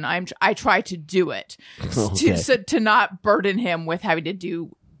own, I try to do it to not burden him with having to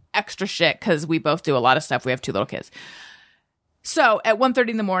do extra shit, because we both do a lot of stuff. We have 2 little kids. So at 1:30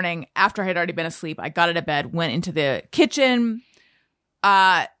 in the morning, after I had already been asleep, I got out of bed, went into the kitchen.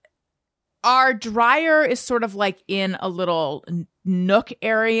 Our dryer is sort of like in a little nook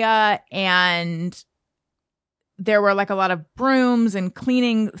area, and there were like a lot of brooms and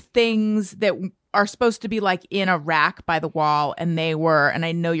cleaning things that are supposed to be like in a rack by the wall, and they were, and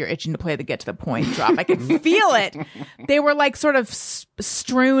I know you're itching to play the get to the point drop. I can feel it. They were like sort of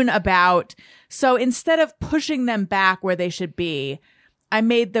strewn about. So instead of pushing them back where they should be, I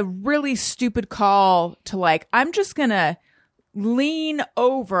made the really stupid call to like, I'm just going to lean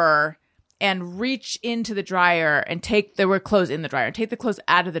over and reach into the dryer and there were clothes in the dryer, take the clothes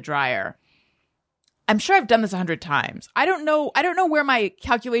out of the dryer. I'm sure I've done this 100 times. I don't know where my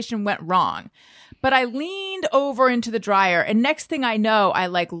calculation went wrong, but I leaned over into the dryer, and next thing I know, I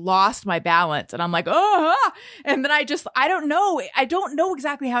like lost my balance, and I'm like, and then I don't know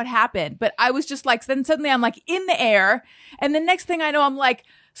exactly how it happened, but I was just like, then suddenly I'm like in the air, and the next thing I know, I'm like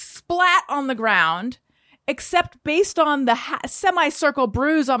splat on the ground, except based on the semicircle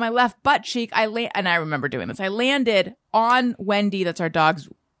bruise on my left butt cheek, and I remember doing this. I landed on Wendy, that's our dog's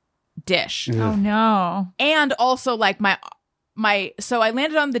dish. Oh no. And also like so I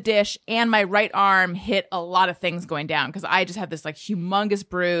landed on the dish, and my right arm hit a lot of things going down, because I just had this like humongous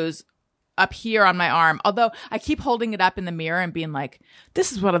bruise up here on my arm. Although I keep holding it up in the mirror and being like,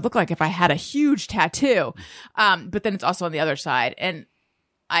 this is what I'd look like if I had a huge tattoo. But then it's also on the other side, and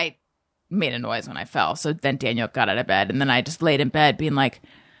I made a noise when I fell. So then Daniel got out of bed, and then I just laid in bed being like,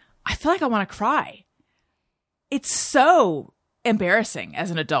 I feel like I want to cry. It's so embarrassing as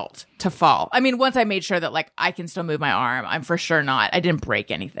an adult to fall. I mean, once I made sure that like I can still move my arm, I'm for sure I didn't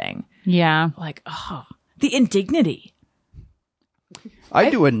break anything. Yeah. Like, the indignity. I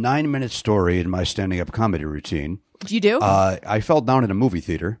do a 9-minute story in my standing up comedy routine. You do? I fell down in a movie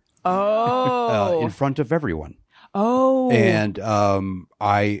theater. Oh. In front of everyone. Oh. And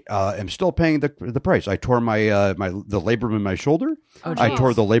I am still paying the price. I tore the labrum in my shoulder. Oh, I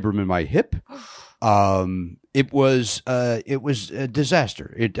tore the labrum in my hip. It was a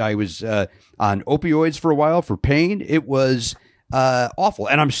disaster. I was on opioids for a while for pain. It was awful,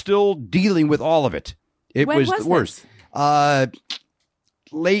 and I'm still dealing with all of it. It was the worst.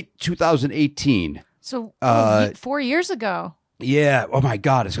 Late 2018. So 4 years ago. Yeah. Oh my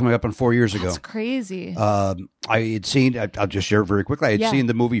God, it's coming up on 4 years ago. That's crazy. I had seen. I'll just share it very quickly. I had seen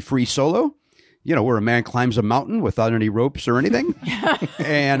the movie Free Solo. You know, where a man climbs a mountain without any ropes or anything.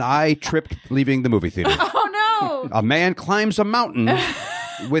 And I tripped leaving the movie theater. Oh, no. A man climbs a mountain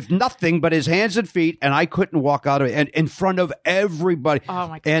with nothing but his hands and feet, and I couldn't walk out of it. And in front of everybody. Oh,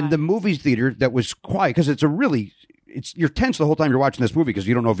 my God. And the movie theater that was quiet, because you're tense the whole time you're watching this movie because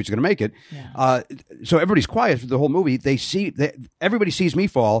you don't know if he's going to make it. Yeah. So everybody's quiet for the whole movie. Everybody sees me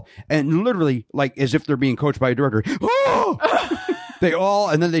fall, and literally, like as if they're being coached by a director. Oh!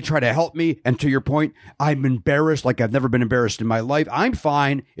 And then they try to help me. And to your point, I'm embarrassed like I've never been embarrassed in my life. I'm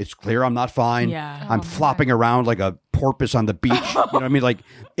fine. It's clear I'm not fine. Yeah. I'm flopping around like a porpoise on the beach. You know what I mean? Like,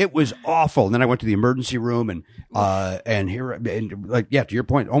 it was awful. And then I went to the emergency room and to your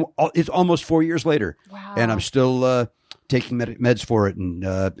point, it's almost 4 years later. Wow. And I'm still taking meds for it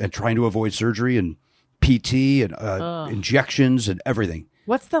and trying to avoid surgery and PT and injections and everything.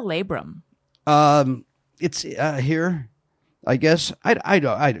 What's the labrum? It's here. I guess. I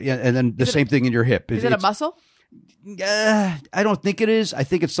don't. And then the same thing in your hip. Is it a muscle? I don't think it is. I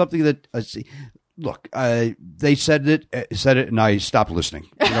think it's something that. Look, they said it, and I stopped listening.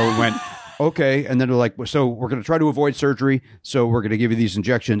 We went. Okay, and then they're like, so we're going to try to avoid surgery. So we're going to give you these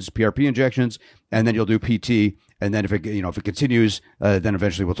injections, PRP injections, and then you'll do PT. And then if it continues, then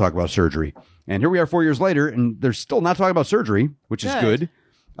eventually we'll talk about surgery. And here we are 4 years later, and they're still not talking about surgery, which is good.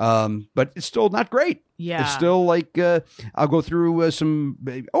 But it's still not great. Yeah, it's still like I'll go through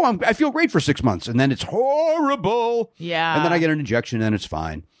I feel great for 6 months, and then it's horrible. Yeah, and then I get an injection, and it's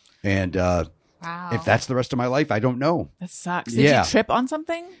fine. And if that's the rest of my life, I don't know. That sucks. Did you trip on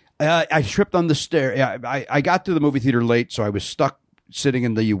something? I tripped on the stair. Yeah, I got to the movie theater late, so I was stuck sitting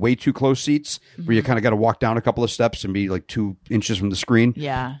in the way too close seats where you kind of got to walk down a couple of steps and be like 2 inches from the screen.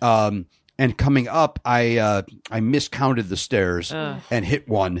 Yeah. And coming up, I miscounted the stairs and hit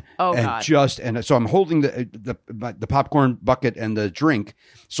one. Oh, and God. So I'm holding the popcorn bucket and the drink,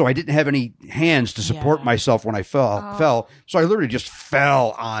 so I didn't have any hands to support myself when I fell. So I literally just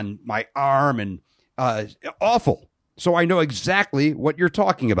fell on my arm and awful. So I know exactly what you're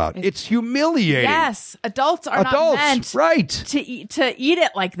talking about. It's humiliating. Yes, adults are not meant right to eat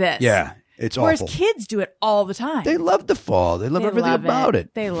it like this. Yeah, it's Whereas awful. kids do it all the time. They love to fall. They love everything about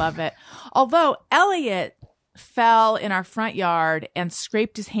it. They love it. Although Elliot fell in our front yard and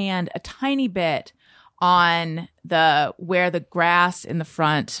scraped his hand a tiny bit on where the grass in the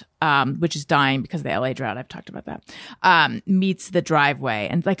front, which is dying because of the LA drought, I've talked about that, meets the driveway,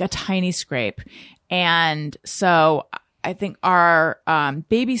 and like a tiny scrape. And so I think our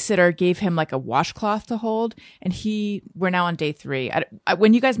babysitter gave him like a washcloth to hold, and we're now on day 3.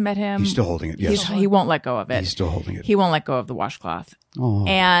 When you guys met him, he's still holding it. Yes, he won't let go of it. He's still holding it. He won't let go of the washcloth. Oh,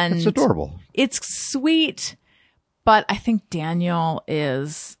 and it's adorable. It's sweet, but I think Daniel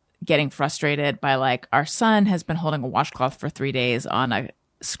is getting frustrated by like our son has been holding a washcloth for 3 days on a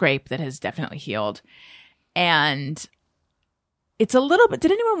scrape that has definitely healed, and it's a little bit.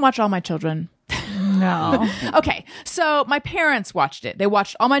 Did anyone watch All My Children? No. Okay, so my parents watched it. They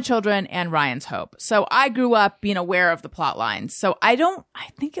watched All My Children and Ryan's Hope. So I grew up being aware of the plot lines. So I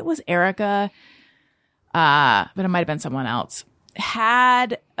think it was Erica, but it might have been someone else,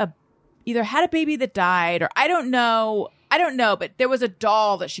 either had a baby that died, or I don't know, but there was a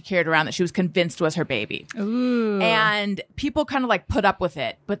doll that she carried around that she was convinced was her baby. Ooh. And people kind of like put up with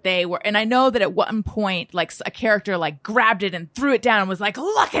it, but and I know that at one point, like a character like grabbed it and threw it down and was like,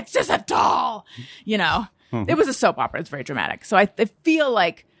 look, it's just a doll. It was a soap opera. It's very dramatic. So I feel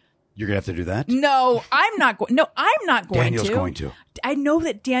like you're going to have to do that? No, I'm not going to. Daniel's going to. I know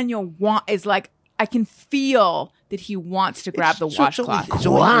that Daniel is like, I can feel that he wants to grab the washcloth. It's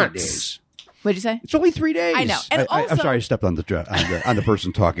only 3 days. What'd you say? It's only 3 days. I know. And I'm sorry, I stepped on the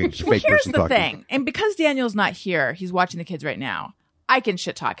person talking. It's a fake here's person the talking. thing. And because Daniel's not here, he's watching the kids right now. I can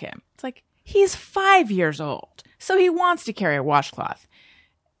shit talk him. It's like, he's 5 years old, so he wants to carry a washcloth.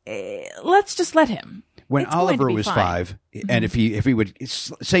 Let's just let him. When It's going to Oliver be was fine. 5, and if he would,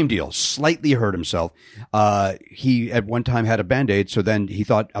 same deal, slightly hurt himself, he at one time had a Band-Aid, so then he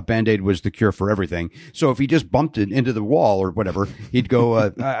thought a Band-Aid was the cure for everything. So if he just bumped it into the wall or whatever, he'd go,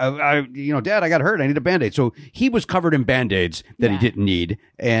 Dad, I got hurt, I need a Band-Aid. So he was covered in Band-Aids that he didn't need,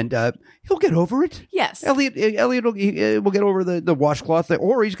 and he'll get over it. Yes. Elliot will get over the washcloth,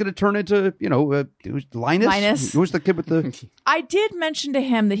 or he's going to turn into, who's Linus? Linus. Who's the kid with the... I did mention to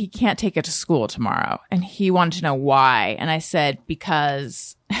him that he can't take it to school tomorrow, and he wanted to know why. And I said,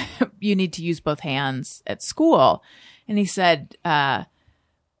 because you need to use both hands at school. And he said, but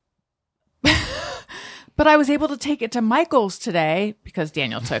I was able to take it to Michael's today because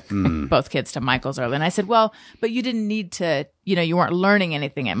Daniel took both kids to Michael's early. And I said, well, but you didn't need to, you weren't learning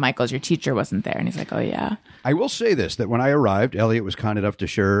anything at Michael's. Your teacher wasn't there. And he's like, oh, yeah. I will say this, that when I arrived, Elliot was kind enough to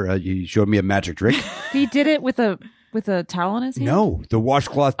share, he showed me a magic trick. He did it with a towel in his hand? No, the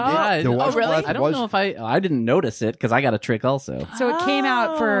washcloth. Yeah, the washcloth really? I don't know if I didn't notice it because I got a trick also. So it came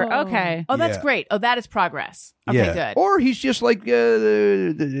out for, okay. Oh, that's Yeah. great. Oh, that is progress. Okay, good. Or he's just like,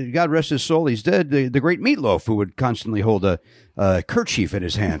 God rest his soul, he's dead, the great Meatloaf, who would constantly hold a kerchief in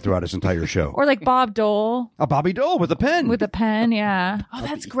his hand throughout his entire show. Or like Bob Dole A Bobby Dole with a pen. with a pen, yeah. Oh,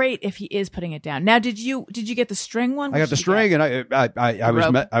 that's great if he is putting it down. Now, did you get the string one? I got the string, and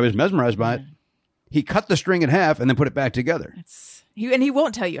I was mesmerized by it. He cut the string in half and then put it back together. And he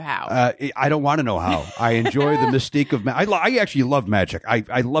won't tell you how. I don't want to know how. I enjoy the mystique of magic. I actually love magic.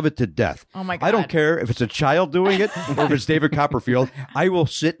 I love it to death. Oh, my I don't God. care if it's a child doing it or if it's David Copperfield. I will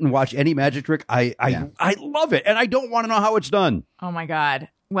sit and watch any magic trick. I love it, and I don't want to know how it's done. Oh my God.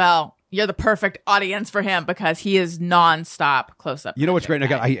 Well, you're the perfect audience for him because he is nonstop close up. You know what's great?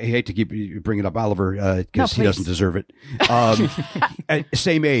 I hate to keep bringing up Oliver because he doesn't deserve it. At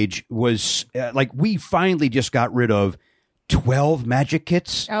same age was we finally just got rid of 12 magic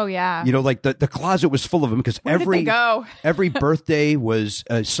kits. Oh yeah. You know, like the closet was full of them because every birthday was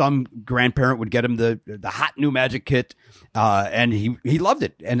some grandparent would get him the hot new magic kit, and he loved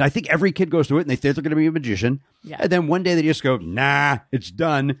it. And I think every kid goes through it and they think they're going to be a magician. Yeah. And then one day they just go, nah, it's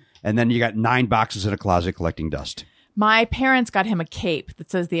done. And then you got 9 boxes in a closet collecting dust. My parents got him a cape that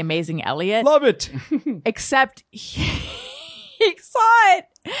says The Amazing Elliot. Love it. Except he saw it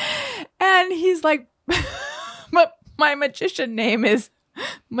and he's like, my magician name is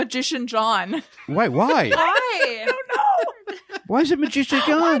Magician John. Why? Why? I don't know. Why is it Magician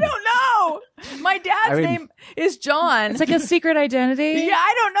John? I don't know. My dad's name is John. It's like a secret identity. Yeah,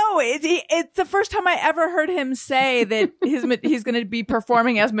 I don't know. It's the first time I ever heard him say that he's going to be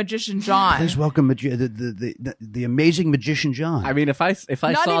performing as Magician John. Please welcome the amazing Magician John. I mean, if I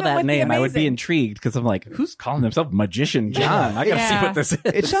saw that name, I would be intrigued because I'm like, who's calling himself Magician John? I got to see what this is.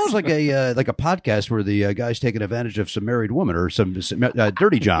 It sounds like a podcast where the guy's taking advantage of some married woman or some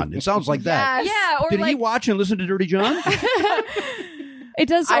Dirty John. It sounds like that. Yeah. Or Did he watch and listen to Dirty John? It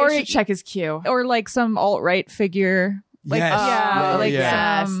does. I should check his queue. Or like some alt-right figure. Like, Yes. Yeah. Oh, like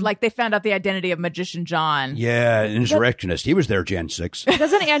yeah. Like they found out the identity of Magician John. Yeah, an insurrectionist. He was there, Jan 6.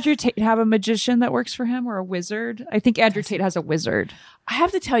 Doesn't Andrew Tate have a magician that works for him or a wizard? I think Andrew Tate has a wizard. I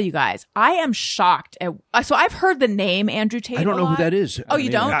have to tell you guys, I am shocked at. So I've heard the name Andrew Tate. I don't know who that is. Oh, you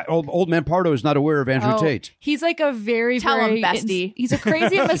don't? Old Man Pardo is not aware of Andrew Tate. He's like a Tell him, bestie. He's a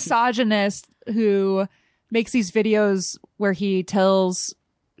crazy misogynist who makes these videos where he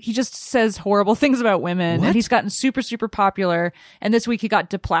just says horrible things about women. And he's gotten super, super popular. And this week he got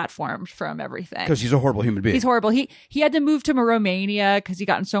deplatformed from everything. Because he's a horrible human being. He's horrible. He had to move to Romania because he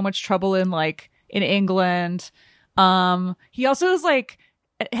got in so much trouble in England. He also is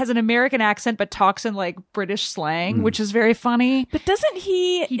has an American accent but talks in like British slang, which is very funny. But doesn't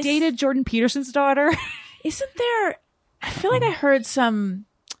he dated Jordan Peterson's daughter? Isn't there? I feel like I heard some.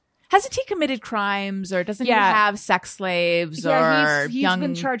 Hasn't he committed crimes, or doesn't he have sex slaves, or he's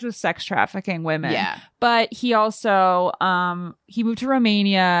been charged with sex trafficking women. Yeah, but he also he moved to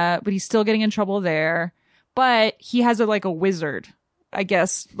Romania, but he's still getting in trouble there. But he has a wizard, I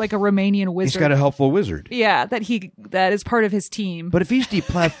guess, like a Romanian wizard. He's got a helpful wizard. Yeah, that is part of his team. But if he's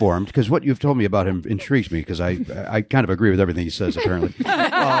deplatformed, because what you've told me about him intrigues me, because I kind of agree with everything he says, apparently.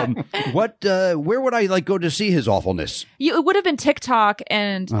 Where would I go to see his awfulness? It would have been TikTok,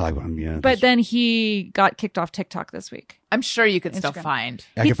 but then he got kicked off TikTok this week. I'm sure you could still find.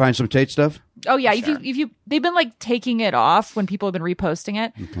 I can find some Tate stuff. Oh yeah, sure. if you they've been taking it off when people have been reposting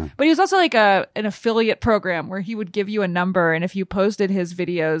it. Okay. But he was also an affiliate program where he would give you a number, and if you posted his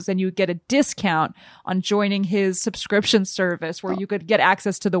videos, then you would get a discount on joining his subscription service, where you could get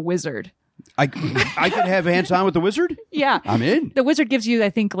access to the wizard. I could have hands on with the wizard. Yeah, I'm in. The wizard gives you,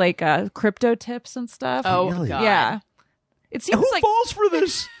 I think, crypto tips and stuff. Oh really? God. Yeah. It seems who falls for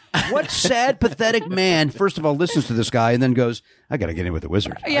this? What sad, pathetic man, first of all, listens to this guy and then goes, I got to get in with the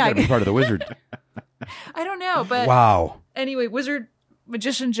wizard. Yeah, I got to be part of the wizard. I don't know, but wow. Anyway,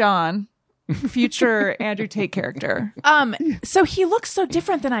 Magician John, future Andrew Tate character. So he looks so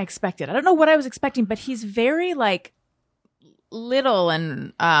different than I expected. I don't know what I was expecting, but he's very little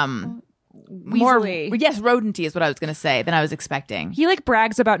and Weaselly. Yes, rodenty is what I was going to say than I was expecting. He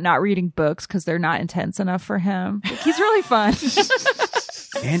brags about not reading books because they're not intense enough for him. He's really fun.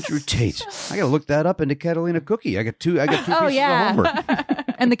 Andrew Tate. I got to look that up into Catalina Cookie. I got two pieces of homework.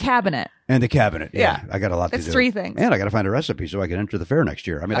 And the cabinet. And the cabinet. Yeah. I got a lot to do. That's 3 things. And I got to find a recipe so I can enter the fair next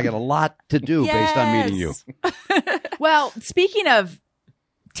year. I mean, I got a lot to do based on meeting you. Well, speaking of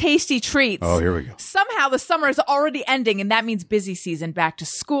tasty treats. Oh, here we go. Somehow the summer is already ending, and that means busy season, back to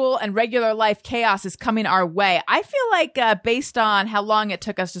school, and regular life chaos is coming our way. I feel like based on how long it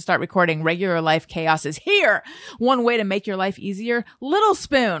took us to start recording, regular life chaos is here. One way to make your life easier, Little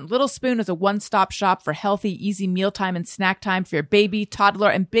Spoon. Little Spoon is a one-stop shop for healthy, easy mealtime and snack time for your baby, toddler,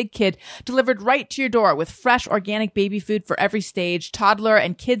 and big kid, delivered right to your door with fresh, organic baby food for every stage, toddler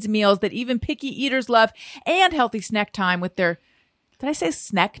and kids meals that even picky eaters love, and healthy snack time with their... Did I say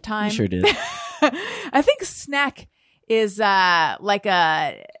snack time? You sure did. I think snack is like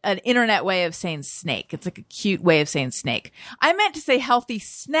a an internet way of saying snake. It's like a cute way of saying snake. I meant to say healthy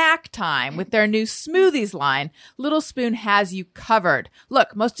snack time with their new smoothies line. Little Spoon has you covered.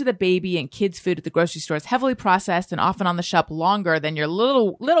 Look, most of the baby and kids food at the grocery store is heavily processed and often on the shelf longer than your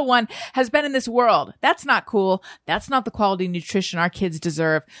little one has been in this world. That's not cool. That's not the quality nutrition our kids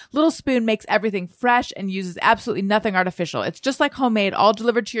deserve. Little Spoon makes everything fresh and uses absolutely nothing artificial. It's just like homemade, all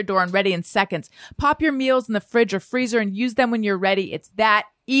delivered to your door and ready in seconds. Pop your meals in the fridge or freezer and use them when you're ready. It's that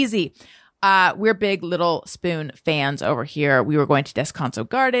easy. We're big Little Spoon fans over here. We were going to Descanso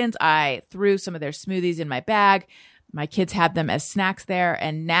Gardens. I threw some of their smoothies in my bag. My kids had them as snacks there.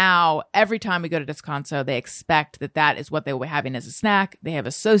 And now every time we go to Descanso, they expect that is what they will be having as a snack. They have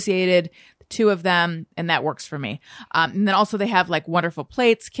associated two of them, and that works for me. And then also they have like wonderful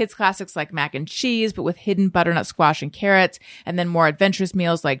plates, kids classics like mac and cheese, but with hidden butternut squash and carrots, and then more adventurous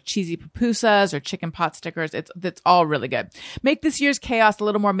meals like cheesy pupusas or chicken pot stickers. It's all really good. Make this year's chaos a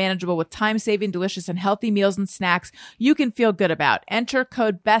little more manageable with time-saving, delicious, and healthy meals and snacks you can feel good about. Enter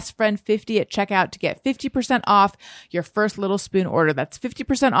code BESTFRIEND50 at checkout to get 50% off your first Little Spoon order. That's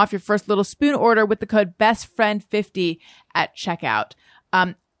 50% off your first Little Spoon order with the code BESTFRIEND50 at checkout.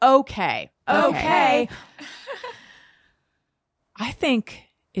 Okay. I think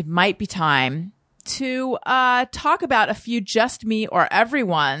it might be time to talk about a few just me or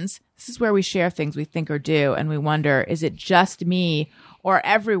everyone's. This is where we share things we think or do, and we wonder, is it just me or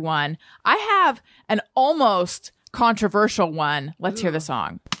everyone? I have an almost controversial one. Let's hear the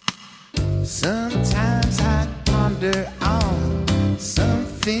song. Sometimes I ponder on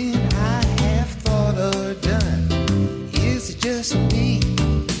something I have thought or done. Is it just me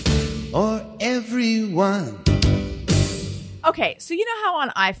or everyone? Okay, so you know how on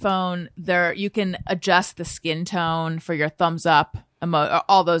iPhone there you can adjust the skin tone for your thumbs up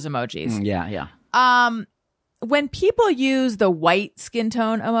all those emojis. Yeah. When people use the white skin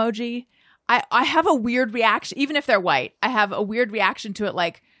tone emoji, I have a weird reaction. Even if they're white, I have a weird reaction to it,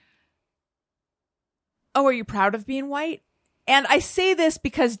 like, oh, are you proud of being white? And I say this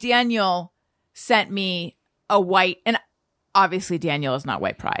because Daniel sent me a white, and obviously Daniel is not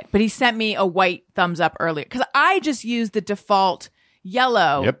white pride, but he sent me a white thumbs up earlier because I just used the default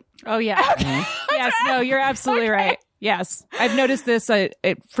yellow. Yep. Oh, yeah. Yes, no, you're absolutely right. Yes. I've noticed this. It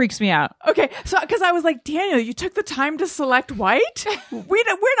freaks me out. Okay. So, because I was like, Daniel, you took the time to select white? We're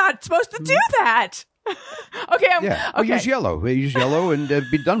not supposed to do that. Okay. Okay. Use yellow. Use yellow and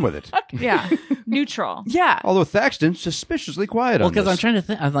be done with it. Yeah. Neutral. Yeah. Although Thaxton's suspiciously quiet on because this. I'm trying to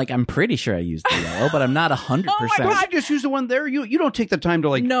think. I'm pretty sure I used the yellow, but I'm not 100%. Don't you just use the one there? You don't take the time to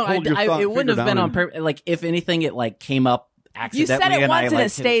hold your it wouldn't have been on purpose. Like, if anything, it like came up You accidentally. said it once and I it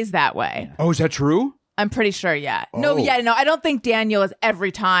stays that way. Oh, is that true? I'm pretty sure, yeah. Oh. No, I don't think Daniel is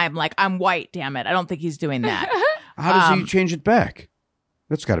every time like, I'm white, damn it. I don't think he's doing that. How does he change it back?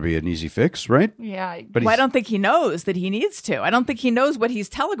 That's got to be an easy fix, right? Yeah. But I don't think he knows that he needs to. I don't think he knows what he's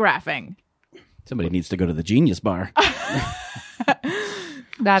telegraphing. Somebody needs to go to the Genius Bar.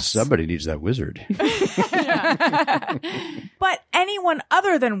 Somebody needs that wizard. But anyone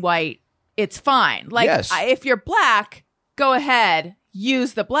other than white, it's fine. Like, Yes. if you're black, go ahead,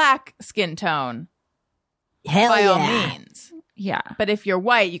 use the black skin tone. Hell by all yeah. means. Yeah. But if you're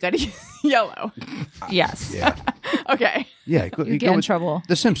white, you got to use yellow. Yes. Yeah. Okay. Yeah. You get in trouble.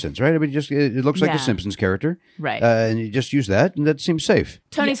 The Simpsons, right? I mean, it looks like Yeah. the Simpsons character. Right. And you just use that, and that seems safe.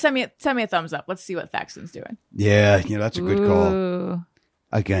 Tony, send me a thumbs up. Let's see what Thaxton's doing. Yeah, that's a good call. Ooh.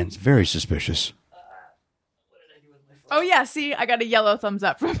 Again, it's very suspicious. Oh, yeah. See, I got a yellow thumbs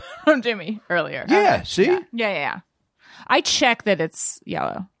up from Jimmy earlier. Yeah, see? Yeah. I check that it's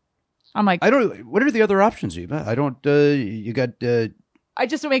yellow. I'm like, What are the other options, Eva? I don't, you got, I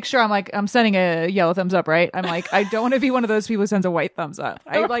just to make sure I'm sending a yellow thumbs up, right? I'm like, I don't want to be one of those people who sends a white thumbs up.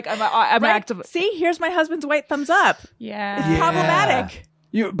 I'm Right. active. See, here's my husband's white thumbs up. Yeah. It's problematic.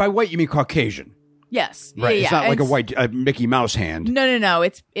 By white, you mean Caucasian. Yes. Right. Yeah, It's not like a white Mickey Mouse hand. No.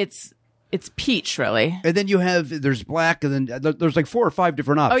 It's peach, really. And then there's black, and then there's like 4 or 5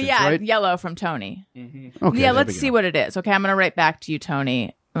 different Oh, options, yeah. right? Yellow from Tony. Okay, Yeah, there let's we see go. what it is. Okay, I'm going to write back to you,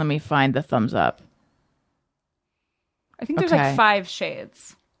 Tony. Let me find the thumbs up. I think there's Okay. like 5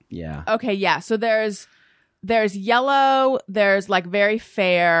 shades. Yeah. Okay, yeah. So there's yellow, there's like very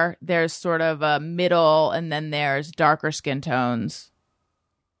fair, there's sort of a middle, and then there's darker skin tones.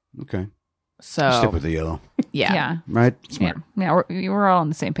 Okay. So Stick with the yellow. yeah. Yeah. Right? Smart. Yeah. We're all on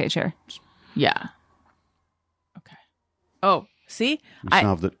the same page here. Yeah. Okay. Oh, see? We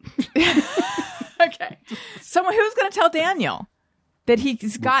solved it. Okay. Someone who's going to tell Daniel? that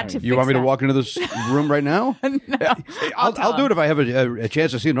he's got to. You want me to walk into this room right now? No, I'll do it if I have a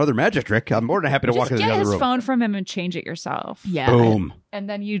chance to see another magic trick. I'm more than happy to walk into the get other his room. phone from him and change it yourself. Yeah. Boom. And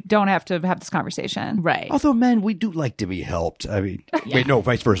then you don't have to have this conversation. Right. Although, men, we do like to be helped. I mean, wait, no,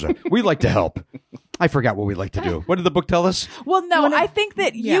 vice versa. We like to help. I forgot what we like to do. What did the book tell us? Well, no, I think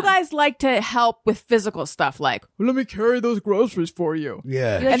that Yeah. you guys like to help with physical stuff, like let me carry those groceries for you.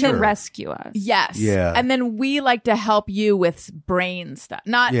 Yeah, You like sure. to rescue us. Yes. Yeah. And then we like to help you with brain stuff.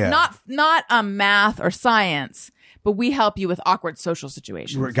 Not math or science, but we help you with awkward social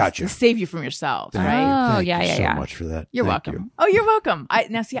situations. Gotcha. To save you from yourselves, Oh, right? Thank yeah, you yeah, so yeah. much for that. You're Thank welcome. you. Oh, you're welcome.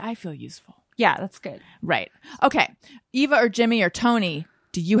 Now see, I feel useful. Yeah, that's good. Right. Okay. Eva or Jimmy or Tony,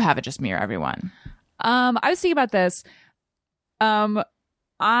 do you have a Just Me or Everyone? I was thinking about this.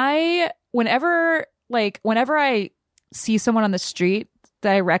 Whenever I see someone on the street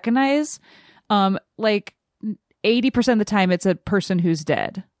that I recognize, 80% of the time it's a person who's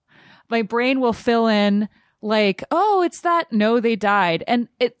dead. My brain will fill in like, oh, it's that. No, they died. And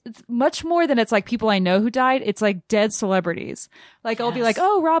it's much more than it's like people I know who died. It's like dead celebrities. Like I'll be like,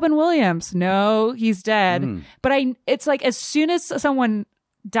 oh, Robin Williams. No, he's dead. But it's like as soon as someone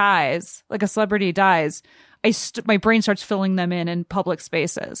dies, like a celebrity dies, my brain starts filling them in public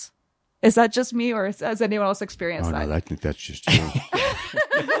spaces. Is that just me, or has anyone else experienced that? No, I think that's just you.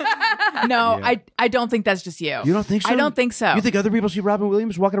 No, Yeah. I don't think that's just you. You don't think so? I don't think so. You think other people see Robin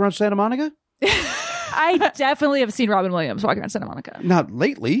Williams walking around Santa Monica? I definitely have seen Robin Williams walking around Santa Monica. Not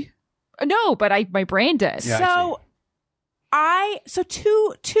lately. No, but my brain did. Yeah. So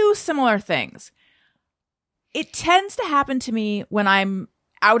two similar things. It tends to happen to me when I'm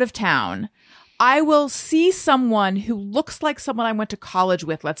out of town. I will see someone who looks like someone I went to college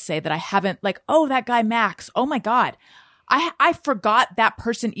with, let's say, that I haven't, like, oh, that guy Max. Oh my God. I forgot that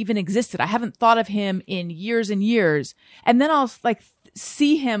person even existed. I haven't thought of him in years and years. And then I'll like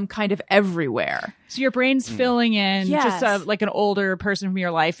see him kind of everywhere. So your brain's filling in Yes. just like an older person from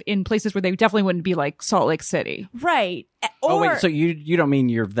your life in places where they definitely wouldn't be, like Salt Lake City. Right. Oh wait, so you don't mean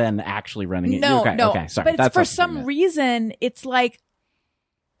you're then actually running it? No, okay, no. Okay, sorry. But it's That's for what you some meant. reason, it's like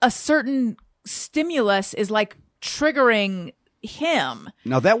a certain stimulus is like triggering him.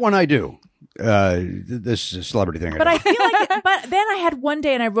 Now, that one I do. This is a celebrity thing. But I feel like, but then I had one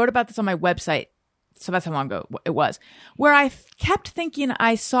day, and I wrote about this on my website. So that's how long ago it was, where I kept thinking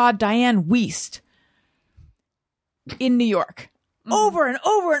I saw Diane Wiest in New York over and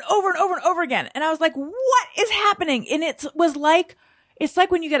over and over and over and over again. And I was like, what is happening? And it's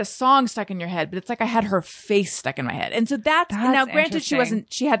like when you get a song stuck in your head, but it's like I had her face stuck in my head. And so that's now granted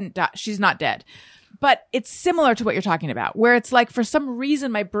she's not dead, but it's similar to what you're talking about, where it's like, for some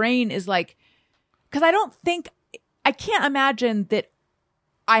reason, my brain is like, because I can't imagine that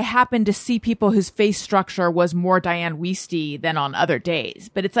I happened to see people whose face structure was more Diane Wiesty than on other days.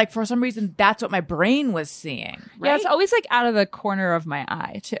 But it's like, for some reason, that's what my brain was seeing. Right? Yeah, it's always like out of the corner of my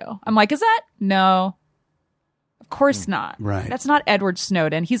eye too. I'm like, is that? No. Of course not. Right. That's not Edward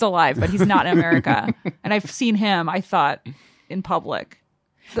Snowden. He's alive, but he's not in America. And I've seen him, I thought, in public.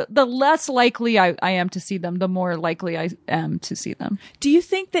 The less likely I am to see them, the more likely I am to see them. Do you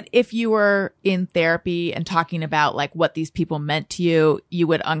think that if you were in therapy and talking about like what these people meant to you, you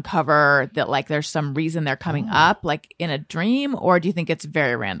would uncover that like there's some reason they're coming up, like in a dream? Or do you think it's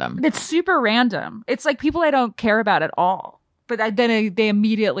very random? It's super random. It's like people I don't care about at all. But then they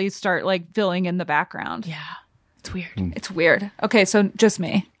immediately start like filling in the background. Yeah. It's weird. It's weird. Okay, so just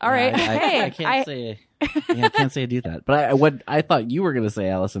me. All right. I can't say. Yeah, I can't say I do that. But what I thought you were going to say,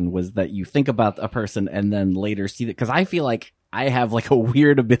 Allison, was that you think about a person and then later see that. Because I feel like I have like a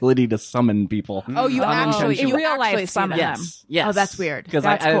weird ability to summon people. Oh, you actually in you real life actually see summon them. them. Yes. Oh, that's weird. Because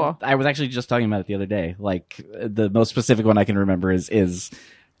That's cool. I was actually just talking about it the other day. Like the most specific one I can remember is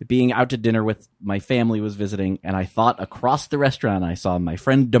being out to dinner with my family was visiting, and I thought across the restaurant I saw my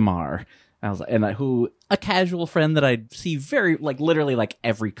friend Damar. I was a casual friend that I see very like literally like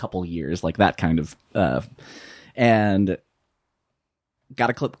every couple years, like that kind of, and got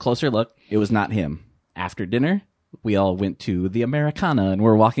a closer look. It was not him. After dinner, we all went to the Americana and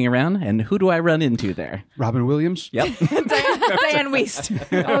we're walking around, and who do I run into there? Robin Williams? Yep. Diane Wiest.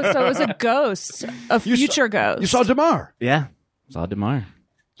 Oh, so it was a ghost, a future ghost. You saw Damar. Yeah. Saw Damar.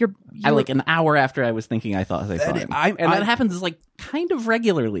 You're I like an hour after I was thinking I thought I saw him. That happens like kind of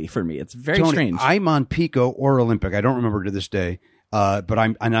regularly for me. It's very Tony, strange. I'm on Pico or Olympic. I don't remember to this day. But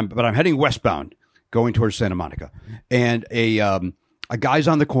I'm heading westbound, going towards Santa Monica, and a guy's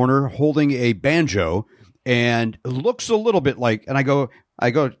on the corner holding a banjo, and looks a little bit like. And I go,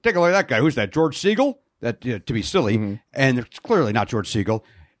 take a look at that guy. Who's that? George Segal? That to be silly, and it's clearly not George Segal.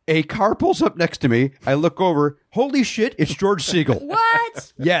 A car pulls up next to me. I look over. Holy shit, it's George Segal.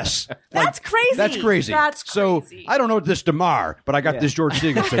 What? Yes. That's crazy. That's crazy. That's So crazy. I don't know this Damar, but I got this George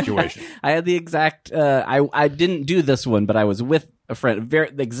Segal situation. I had the exact. I didn't do this one, but I was with a friend.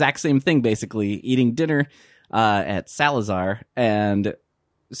 The exact same thing, basically eating dinner at Salazar and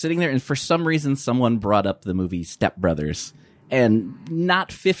sitting there, and for some reason, someone brought up the movie Step Brothers. And not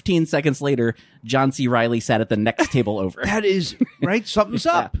 15 seconds later, John C. Reilly sat at the next table over. That is, right? Something's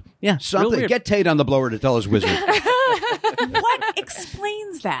up. Yeah, Something. real weird. Get Tate on the blower to tell his wizard. What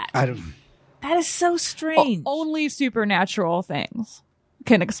explains that? I don't. That is so strange. Only supernatural things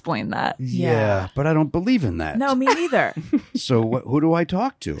can explain that. Yeah, but I don't believe in that. No, me neither. So who do I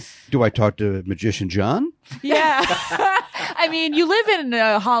talk to? Do I talk to Magician John? Yeah. I mean, you live in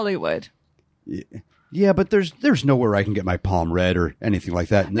Hollywood. Yeah, but there's nowhere I can get my palm read or anything like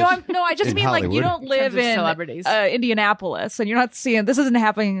that. I just in mean like you Hollywood. don't live In terms of in celebrities. Indianapolis, and you're not seeing this isn't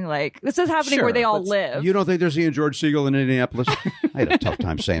happening this is happening Sure, where they all but live. You don't think they're seeing George Segal in Indianapolis? I had a tough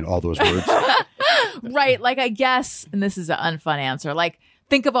time saying all those words. Right. Like, I guess, and this is an unfun answer, like,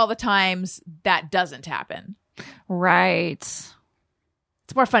 think of all the times that doesn't happen. Right.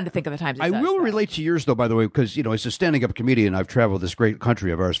 It's more fun to think of the times it I does, will though. relate to yours, though, by the way, because, as a standing-up comedian, I've traveled this great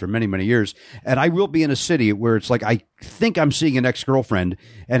country of ours for many, many years, and I will be in a city where it's like I think I'm seeing an ex-girlfriend,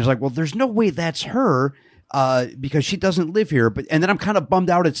 and it's like, well, there's no way that's her because she doesn't live here. And then I'm kind of bummed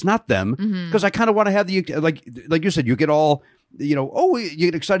out it's not them because I kind of want to have the, like you said, you get all, you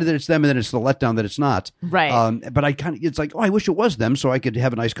get excited that it's them, and then it's the letdown that it's not. Right. But it's like, I wish it was them so I could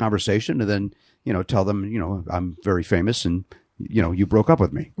have a nice conversation and then, tell them, I'm very famous and, you broke up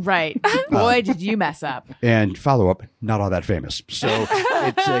with me. Right. Boy, did you mess up. And follow up, not all that famous. So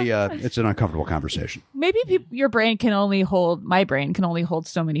it's an uncomfortable conversation. Maybe my brain can only hold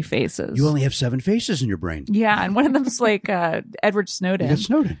so many faces. You only have 7 faces in your brain. Yeah, and one of them's like Edward Snowden. You got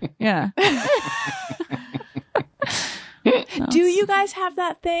Snowden. Yeah. Do you guys have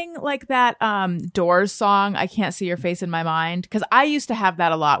that thing, like that Doors song, I Can't See Your Face in My Mind? Because I used to have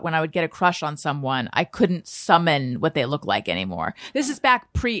that a lot when I would get a crush on someone. I couldn't summon what they look like anymore. This is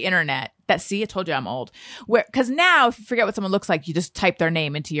back pre-internet. I told you I'm old. Because now, if you forget what someone looks like, you just type their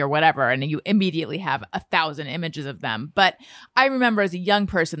name into your whatever, and you immediately have 1,000 images of them. But I remember as a young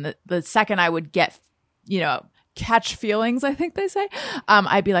person, that the second I would get, catch feelings, I think they say,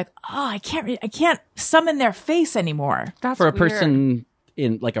 I'd be like, oh, I can't summon their face anymore. That's For a weird. person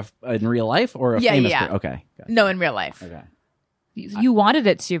in in real life or a famous person? Okay. Gotcha. No, in real life. Okay. You wanted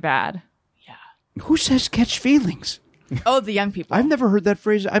it too bad. Who says catch feelings? Oh, the young people. I've never heard that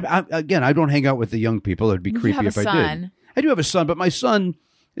phrase. Again, I don't hang out with the young people. It'd be You creepy have a if I son. did. I do have a son, but my son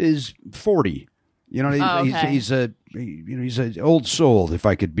is 40. okay. He's an old soul, if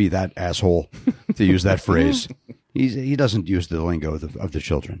I could be that asshole to use that phrase. He doesn't use the lingo of the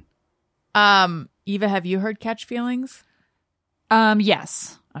children. Eva, have you heard catch feelings?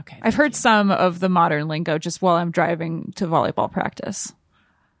 Yes. Okay. I've heard some of the modern lingo just while I'm driving to volleyball practice.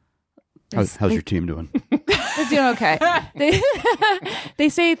 How's your team doing? They're doing okay. They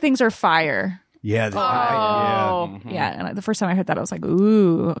say things are fire. Yeah. Yeah, and the first time I heard that, I was like,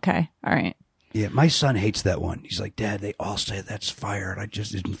 ooh, okay, all right. Yeah, my son hates that one. He's like, Dad, they all say that's fire, and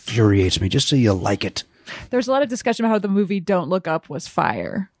it infuriates me. Just so you like it. There's a lot of discussion about how the movie Don't Look Up was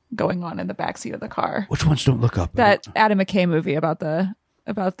fire going on in the backseat of the car. Which ones don't look up? That Adam McKay movie about the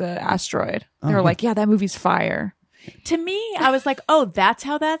asteroid. They were like, yeah, that movie's fire. To me, I was like, oh, that's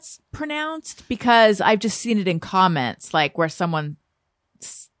how that's pronounced, because I've just seen it in comments, like where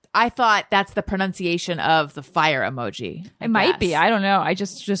I thought that's the pronunciation of the fire emoji. It might be. I don't know. I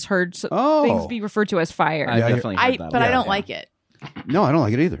just heard things be referred to as fire. I definitely heard that. But I one. don't like it. No, I don't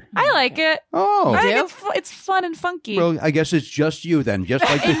like it either. I like it. Oh. I think it's fun and funky. Well, I guess it's just you then. Just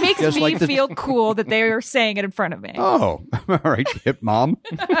like it makes just me like the, feel cool that they are saying it in front of me. Oh, all right, hip mom.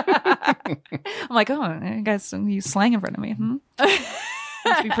 I'm like, oh, I guess you slang in front of me.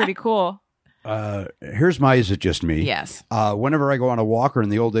 Must be pretty cool. Here's my Is It Just Me? Yes. Whenever I go on a walk, or in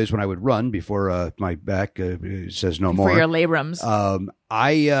the old days when I would run before my back says no more. For your labrums.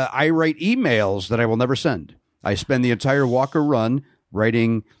 I write emails that I will never send. I spend the entire walk or run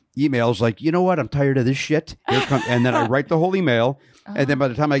writing emails like, you know what? I'm tired of this shit. And then I write the whole email. And then by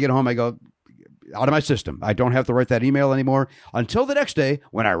the time I get home, I go out of my system. I don't have to write that email anymore until the next day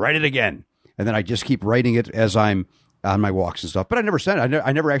when I write it again. And then I just keep writing it as I'm on my walks and stuff. But I never send it.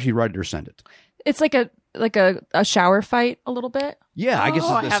 I never actually write it or send it. It's like a shower fight a little bit. Yeah, I guess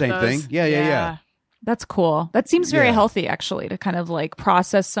it's the same thing. Yeah. That's cool. That seems very Yeah. healthy, actually, to kind of like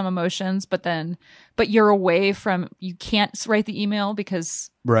process some emotions, but you're away from, you can't write the email because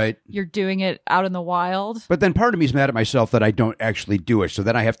Right. you're doing it out in the wild. But then part of me is mad at myself that I don't actually do it. So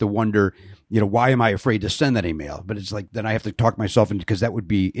then I have to wonder, why am I afraid to send that email? But it's like, then I have to talk myself into, because that would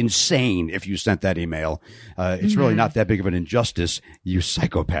be insane if you sent that email. It's really not that big of an injustice, you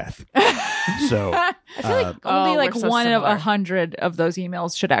psychopath. So I feel like only Oh, like we're so one of similar. 100 of those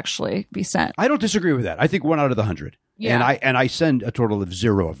emails should actually be sent. I don't disagree with that. I think 1 out of the 100. Yeah. And I send a total of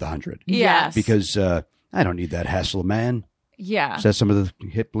 0 of the 100 Yes. because I don't need that hassle, man. Yeah. Is that some of the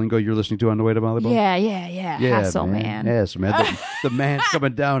hip lingo you're listening to on the way to volleyball? Yeah. Hassle, man. Yes, man. The man's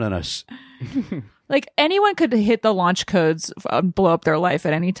coming down on us. Like anyone could hit the launch codes and blow up their life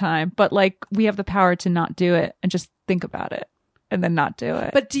at any time, but like we have the power to not do it and just think about it and then not do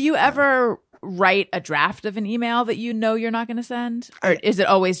it. But do you ever write a draft of an email that you know you're not going to send? Or is it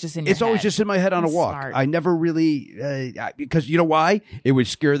always just in your It's always head? just in my head on a That's walk. smart. I never really, because you know why? It would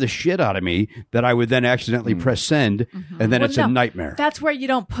scare the shit out of me that I would then accidentally press send, and then Well, it's a no, nightmare. That's where you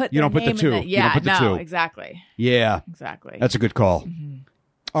don't put You don't their put the name in two. the- You yeah, don't put the no, two. exactly. Yeah, Exactly. that's a good call.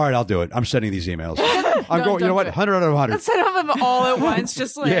 All right, I'll do it. I'm sending these emails. I'm going. You know what? 100 out of 100. Instead of them all at once,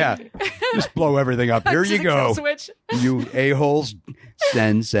 just like Yeah, just blow everything up. Here you just a kill go. switch. You a-holes.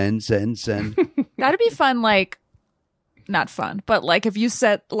 Send. That'd be fun. Like, not fun, but like if you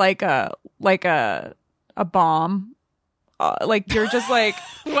set like a bomb, like you're just like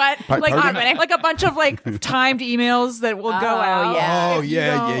What? like Pardon? like a bunch of like timed emails that will go out. yeah. Oh, if you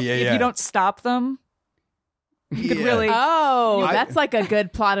yeah, don't- yeah. If you don't stop them, you could Yeah. really. Oh, I- that's like a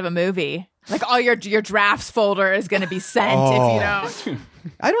good plot of a movie. Like all your drafts folder is going to be sent Oh. if you don't.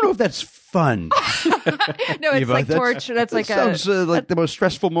 I don't know if that's fun. No, it's Eva. like That's- torture. That's that like sounds like the most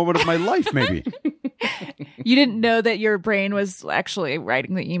stressful moment of my life, maybe. you didn't know that your brain was actually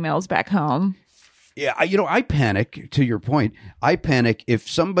writing the emails back home. Yeah, I panic. To your point, I panic if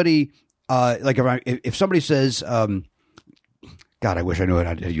somebody, if somebody says, God, I wish I knew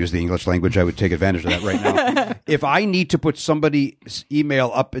how to use the English language. I would take advantage of that right now. If I need to put somebody's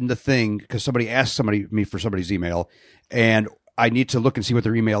email up in the thing because somebody asked me for somebody's email, and I need to look and see what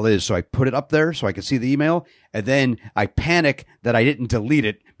their email is, so I put it up there so I can see the email, and then I panic that I didn't delete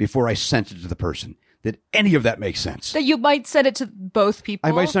it before I sent it to the person. Did any of that make sense? That you might send it to both people.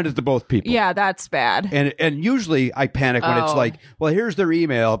 I might send it to both people. Yeah, that's bad. And usually I panic when it's Oh. like, well, here's their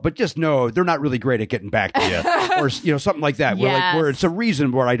email, but just know they're not really great at getting back to you, or something like that. Yes. Where it's a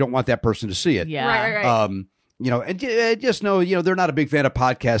reason where I don't want that person to see it. Yeah. Right. And just know, they're not a big fan of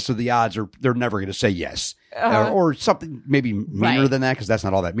podcasts, so the odds are they're never going to say yes, or something maybe meaner Right. than that because that's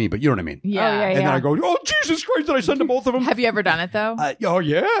not all that mean. But you know what I mean? Yeah. Oh, yeah, And then I go, oh Jesus Christ! Did I send to both of them? Have you ever done it though? Oh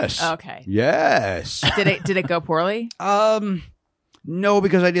yes. Okay. Yes. Did it go poorly? No,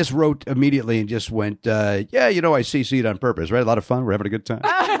 because I just wrote immediately and just went, I CC'd on purpose, right? A lot of fun. We're having a good time.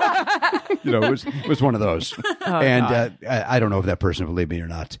 It was one of those. And I don't know if that person believed me or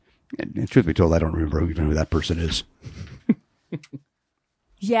not. And truth be told, I don't remember even who that person is.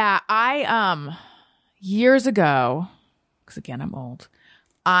 Yeah, I years ago, because again I'm old.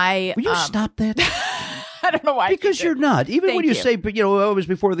 Will Will you stop that? I don't know why. I Because keep you're it. not. Even Thank when you you. say, it was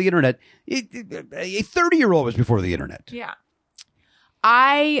before the internet. A 30-year-old was before the internet. Yeah.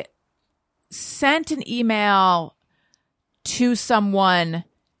 I sent an email to someone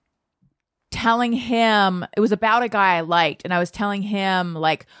telling him it was about a guy I liked, and I was telling him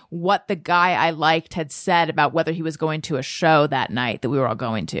like what the guy I liked had said about whether he was going to a show that night that we were all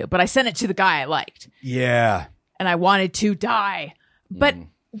going to. But I sent it to the guy I liked, Yeah. and I wanted to die. But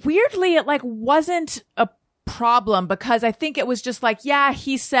weirdly, it like wasn't a problem because I think it was just like, yeah,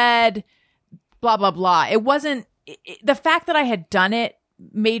 he said blah blah blah. It wasn't the fact that I had done it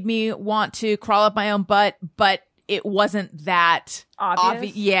made me want to crawl up my own butt, but it wasn't that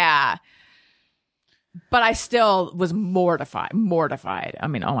Obvious? Yeah. But I still was mortified. I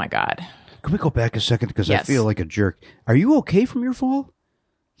mean, oh my God. Can we go back a second? Because I Yes. feel like a jerk. Are you okay from your fall?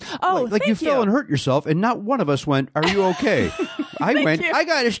 Oh, like you thank fell and hurt yourself, and not one of us went, "Are you okay?" I went, you. "I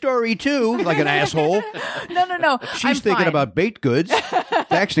got a story too," like an asshole. No. She's I'm thinking fine. about baked goods.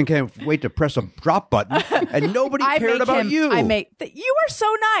 Daxton can't wait to press a drop button, and nobody I cared make about him, you. You are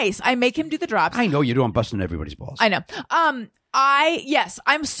so nice. I make him do the drops. I know you do. I'm busting everybody's balls. I know. Yes,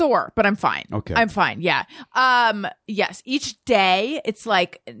 I'm sore, but I'm fine. Okay. I'm fine. Yeah. Yes, each day it's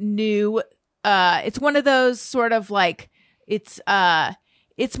like new, it's one of those sort of like, it's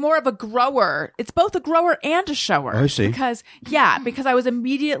more of a grower. It's both a grower and a shower. I see. Because I was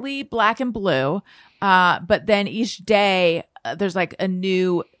immediately black and blue. But then each day there's like a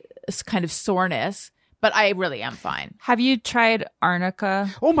new kind of soreness, but I really am fine. Have you tried arnica?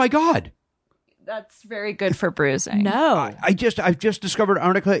 Oh my God! That's very good for bruising. No. I've just discovered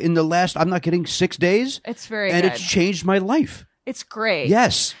Arnica in the last, I'm not kidding, 6 days. It's very and good. it's changed my life. It's great.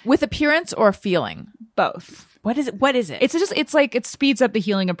 Yes. With appearance or feeling? Both. What is it? It's like it speeds up the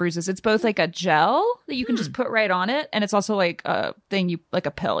healing of bruises. It's both like a gel that you can just put right on it, and it's also like a thing like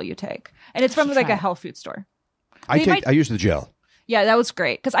a pill you take. And it's from like a health food store. I use the gel. Yeah, that was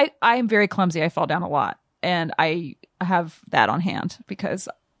great because I am very clumsy. I fall down a lot, and I have that on hand because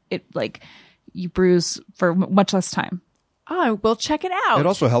it like you bruise for much less time. Oh, we'll check it out. It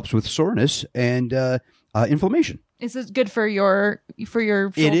also helps with soreness and inflammation. Is it good for your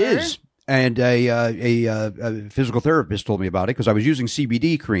shoulder? It is. And a physical therapist told me about it because I was using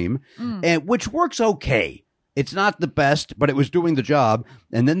CBD cream, and which works okay. It's not the best, but it was doing the job.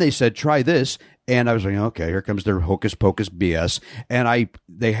 And then they said, try this. And I was like, okay, here comes their hocus pocus BS. And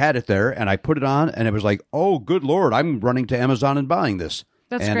they had it there, and I put it on, and it was like, oh, good Lord, I'm running to Amazon and buying this.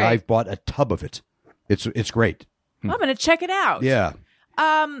 That's and great. I've bought a tub of it. It's great. I'm going to check it out. Yeah.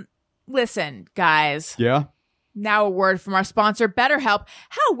 Listen, guys. Yeah. Now a word from our sponsor, BetterHelp.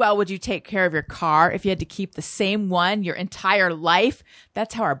 How well would you take care of your car if you had to keep the same one your entire life?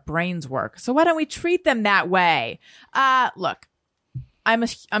 That's how our brains work. So why don't we treat them that way? Look, I'm a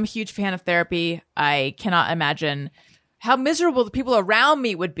huge fan of therapy. I cannot imagine how miserable the people around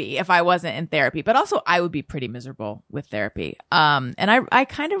me would be if I wasn't in therapy, but also I would be pretty miserable with therapy. And I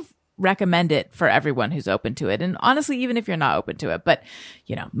kind of recommend it for everyone who's open to it. And honestly, even if you're not open to it, but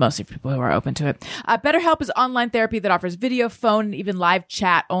mostly for people who are open to it. BetterHelp is online therapy that offers video, phone, and even live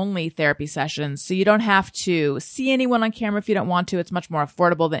chat only therapy sessions. So you don't have to see anyone on camera if you don't want to. It's much more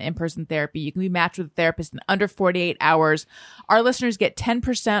affordable than in-person therapy. You can be matched with a therapist in under 48 hours. Our listeners get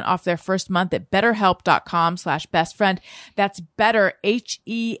 10% off their first month at betterhelp.com/bestfriend. That's better,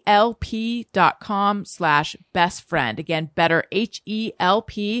 HELP.com/bestfriend. Again, better,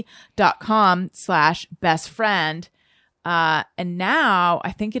 HELP.com/bestfriend. And now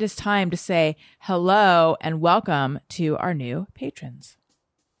I think it is time to say hello and welcome to our new patrons.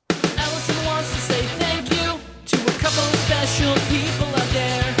 Allison wants to say thank you to a couple of special people out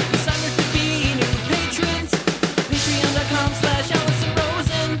there who signed up to be new patrons. Patreon.com/Allison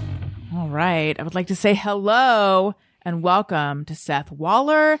Rosen. All right. I would like to say hello and welcome to Seth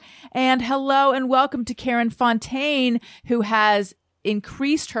Waller, and hello and welcome to Karen Fontaine, who has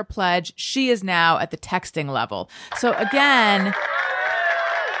increased her pledge. She is now at the texting level. So again,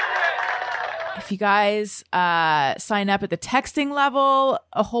 if you guys sign up at the texting level,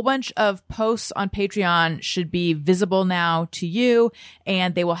 a whole bunch of posts on Patreon should be visible now to you,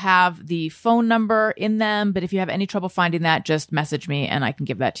 and they will have the phone number in them. But if you have any trouble finding that, just message me and I can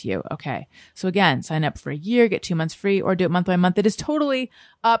give that to you. Okay. So again, sign up for a year, get 2 months free, or do it month by month. It is totally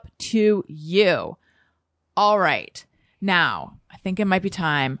up to you. All right. Now, I think it might be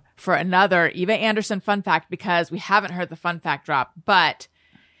time for another Eva Anderson fun fact because we haven't heard the fun fact drop, but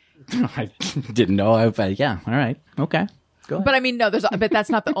I didn't know. But yeah. All right. Okay. Go ahead. But I mean, no, but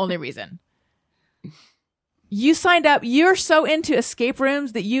that's not the only reason. You signed up. You're so into escape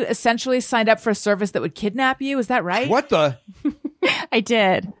rooms that you essentially signed up for a service that would kidnap you. Is that right? What the? I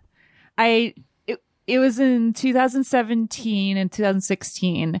did. It was in 2017 and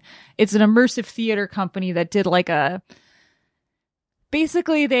 2016. It's an immersive theater company that did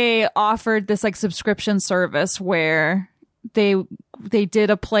basically they offered this like subscription service where they did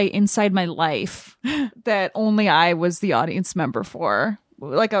a play Inside My Life that only I was the audience member for.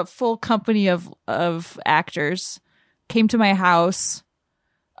 Like a full company of actors came to my house,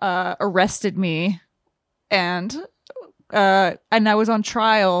 arrested me, and I was on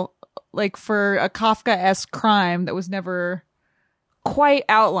trial like for a Kafka-esque crime that was never quite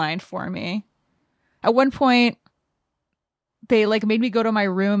outlined for me. At one point, they like made me go to my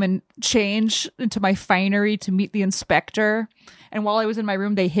room and change into my finery to meet the inspector. And while I was in my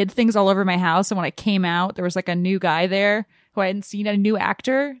room, they hid things all over my house. And when I came out, there was like a new guy there who I hadn't seen, a new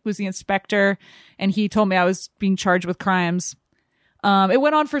actor who was the inspector. And he told me I was being charged with crimes. It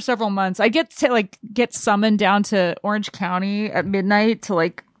went on for several months. I get summoned down to Orange County at midnight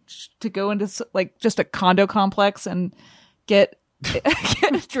to go into like just a condo complex and get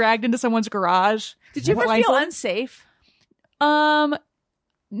dragged into someone's garage. Did you ever feel unsafe?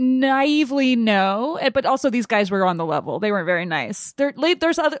 Naively, no. But also these guys were on the level. They weren't very nice.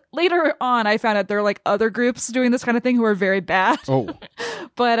 Later on, I found out there are like other groups doing this kind of thing who are very bad. Oh.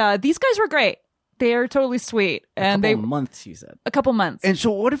 But these guys were great. they're totally sweet, and a couple months, you said. a couple months. And so,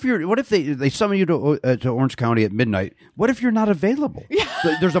 what if they summon you to Orange County at midnight? What if you're not available?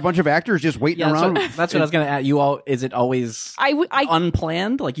 There's a bunch of actors just waiting around. That's what I was going to ask. Is it always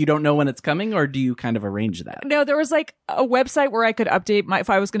unplanned? Like you don't know when it's coming, or do you kind of arrange that? No, there was like a website where I could update if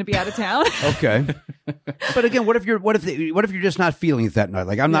I was going to be out of town. Okay, but again, what if you're just not feeling it that night?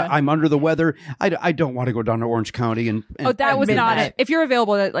 Like I'm under the weather. I don't want to go down to Orange County and that was midnight. not it. If you're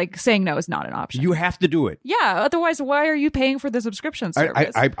available, like saying no is not an option. You have to do it. Yeah, otherwise, why are you paying for the subscription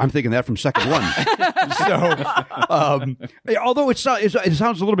service? I'm thinking that from second one. So, although it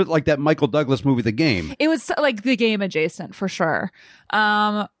sounds a little bit like that Michael Douglas movie, The Game. It was like The Game adjacent for sure.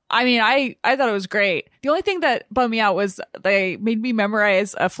 I mean, I thought it was great. The only thing that bummed me out was they made me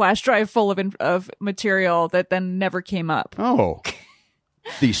memorize a flash drive full of material that then never came up. Oh.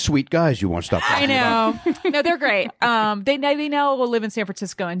 These sweet guys you won't stop talking I about. know. No, they're great. They now will live in San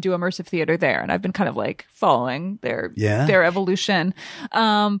Francisco and do immersive theater there, and I've been kind of like following their evolution.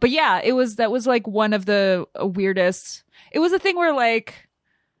 But yeah, that was like one of the weirdest. It was a thing where like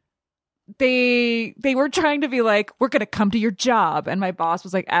they were trying to be like, we're gonna come to your job, and my boss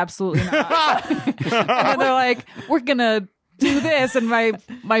was like, absolutely not. And then they're like, we're gonna do this, and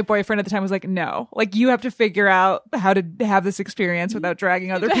my boyfriend at the time was like, no, like you have to figure out how to have this experience without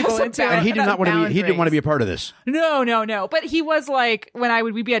dragging other people into it. And he didn't want to be a part of this. No, but he was like,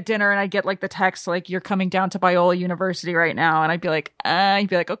 when we'd be at dinner and I'd get like the text like, you're coming down to Biola University right now, and I'd be like,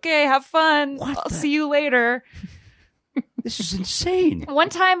 okay, have fun, I'll see you later. This is insane. One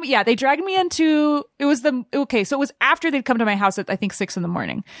time, yeah, they dragged me into, so it was after they'd come to my house at I think 6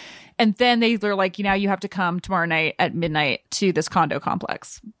 a.m. And then they were like, you have to come tomorrow night at midnight to this condo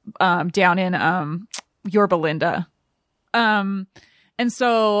complex down in Yorba Linda. And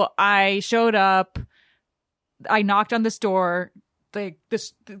so I showed up, I knocked on this door.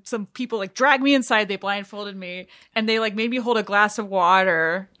 Some people like dragged me inside, they blindfolded me, and they like made me hold a glass of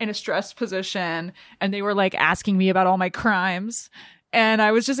water in a stressed position, and they were like asking me about all my crimes, and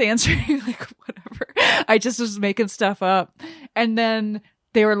I was just answering like whatever. I just was making stuff up. And then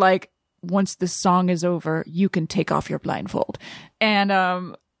they were like, once this song is over, you can take off your blindfold.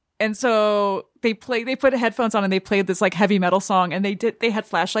 And so they put headphones on and they played this like heavy metal song, and they had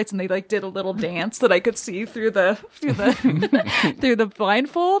flashlights and they like did a little dance that I could see through the through the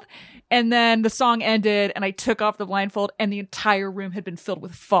blindfold. And then the song ended and I took off the blindfold and the entire room had been filled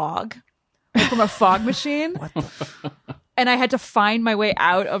with fog, like from a fog machine. And I had to find my way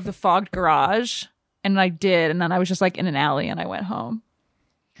out of the fogged garage, and I did. And then I was just like in an alley and I went home.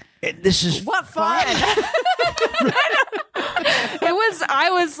 This is what fun. I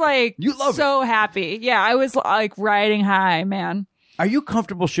was like, so happy. Yeah, I was like riding high, man. Are you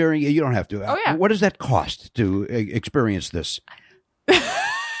comfortable sharing? You don't have to. Oh, yeah. What does that cost to experience this?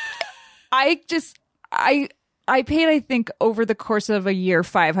 I paid, I think, over the course of a year,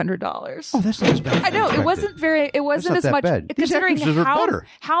 $500. Oh, that's not as bad. I know it wasn't as much bad. considering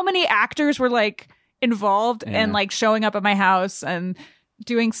how many actors were like involved and like showing up at my house and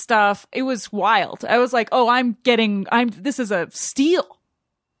doing stuff. It was wild. I was like, oh, this is a steal.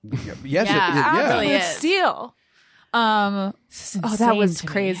 Yes, absolutely It's steal. That was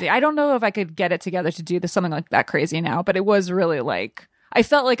crazy. I don't know if I could get it together to do something like that crazy now, but it was really like, I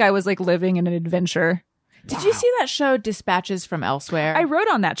felt like I was like living in an adventure. Did you see that show Dispatches from Elsewhere? I wrote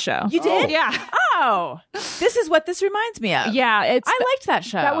on that show. You did? Yeah. Oh, this is what this reminds me of. Yeah. I liked that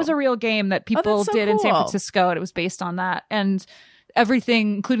show. That was a real game that people did in San Francisco, and it was based on that. And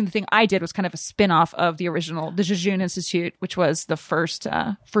everything, including the thing I did, was kind of a spin-off of the original, the Jejune Institute, which was the first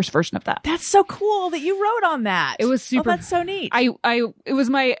version of that. That's so cool that you wrote on that. It was super. Oh, that's so neat. It was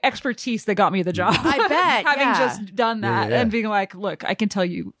my expertise that got me the job. I bet. Having just done that and being like, look, I can tell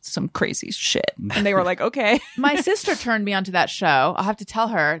you some crazy shit. And they were like, okay. My sister turned me onto that show. I'll have to tell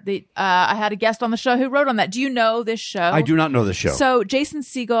her. I had a guest on the show who wrote on that. Do you know this show? I do not know the show. So Jason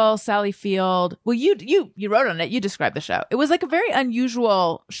Segel, Sally Field. Well, you wrote on it. You described the show. It was like a very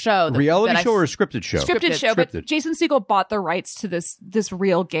unusual show. Reality show or a scripted show? Scripted show. But Jason Segel bought the rights to this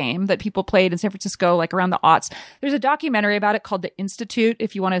real game that people played in San Francisco, like around the aughts. There's a documentary about it called The Institute,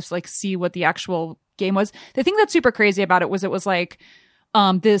 if you want to like see what the actual game was. The thing that's super crazy about it was like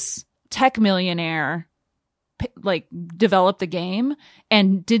this tech millionaire like developed the game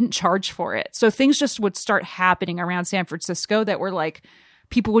and didn't charge for it. So things just would start happening around San Francisco that were like,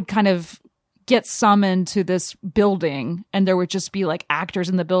 people would kind of get summoned to this building and there would just be like actors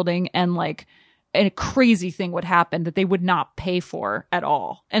in the building, and like a crazy thing would happen that they would not pay for at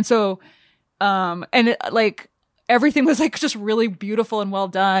all. And so like everything was like just really beautiful and well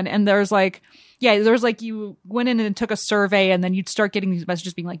done. And there's like you went in and took a survey, and then you'd start getting these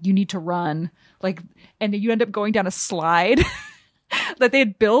messages being like, you need to run, like, and you end up going down a slide that they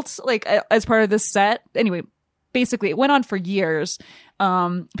had built like as part of this set. Anyway, basically it went on for years.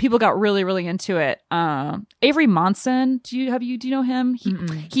 People got really, really into it. Avery Monson, do you know him?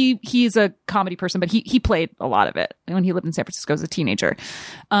 He's a comedy person, but he played a lot of it when he lived in San Francisco as a teenager.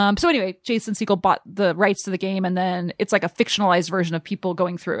 So anyway, Jason Segel bought the rights to the game, and then it's like a fictionalized version of people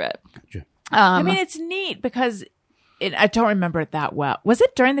going through it. Gotcha. I mean, it's neat because I don't remember it that well. Was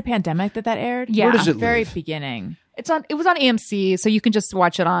it during the pandemic that aired? Yeah. Where does it very live? beginning. It was on AMC, so you can just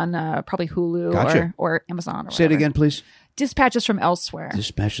watch it on probably Hulu Gotcha. or Amazon. Or Say it whatever. again, please. Dispatches from Elsewhere.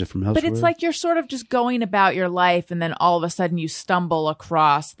 Dispatches from elsewhere. But it's like you're sort of just going about your life, and then all of a sudden you stumble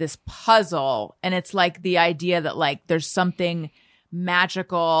across this puzzle, and it's like the idea that like there's something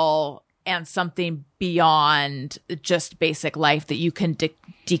magical and something beyond just basic life that you can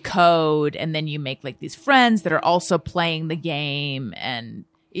decode, and then you make like these friends that are also playing the game, and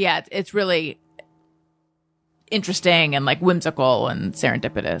yeah, it's really interesting and like whimsical and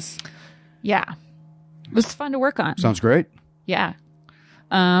serendipitous. Yeah. It was fun to work on. Sounds great. Yeah.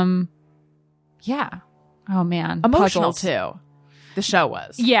 Yeah. Oh man. Emotional Puzzles. too. The show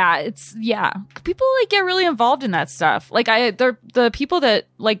was. Yeah, people like get really involved in that stuff. Like they're the people that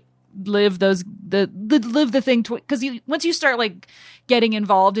like live the thing because once you start like getting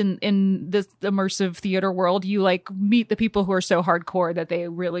involved in this immersive theater world, you like meet the people who are so hardcore that they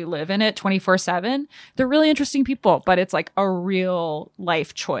really live in it 24/7. They're really interesting people, but it's like a real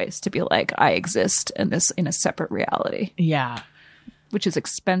life choice to be like, I exist in a separate reality. Yeah. Which is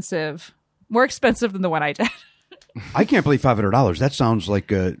expensive, more expensive than the one I did. I can't believe $500. That sounds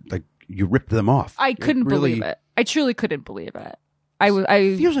like you ripped them off. I couldn't really believe it. I truly couldn't believe it. I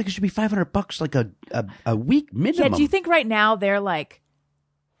feels like it should be $500 like a week minimum. Yeah, do you think right now they're like,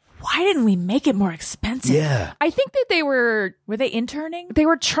 why didn't we make it more expensive? Yeah. I think that Were they interning? they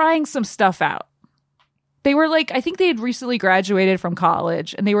were trying some stuff out. They were like, I think they had recently graduated from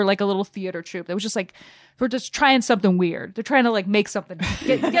college, and they were like a little theater troupe. That was just like, we're just trying something weird. They're trying to like make something,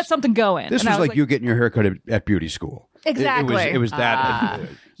 get something going. This And was I like you getting your haircut at beauty school. Exactly. It was that.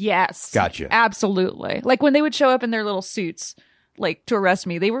 Yes. Gotcha. Absolutely. Like when they would show up in their little suits, like to arrest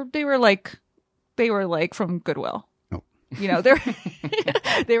me, they were like from Goodwill. Oh. You know,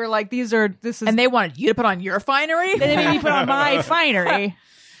 they were like, this is, And they wanted you to put on your finery? they made me put on my finery.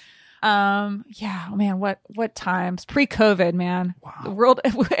 Yeah, man, what times? Pre-COVID, man. Wow. The world,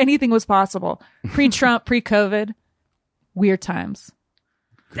 anything was possible. Pre-Trump, pre-COVID, weird times.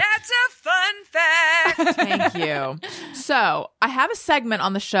 That's a fun fact. Thank you. So I have a segment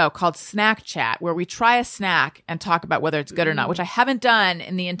on the show called Snack Chat where we try a snack and talk about whether it's good or not, which I haven't done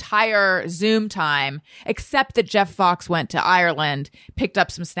in the entire Zoom time, except that Jeff Fox went to Ireland, picked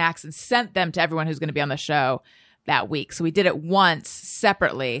up some snacks and sent them to everyone who's going to be on the show that week. So we did it once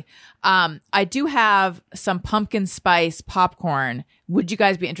separately. I do have some pumpkin spice popcorn. Would you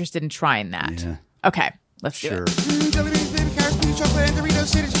guys be interested in trying that? Yeah. Okay, let's do it. Jelly beans, baby carrots, peas, chocolate, and Doritos,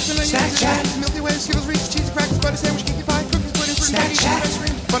 Snack chat. Milky Way, Skittles, Reese's, cheese, crackers, butter sandwich, cake, pie, cookies, pudding, fruit, Snack candy, chat. ice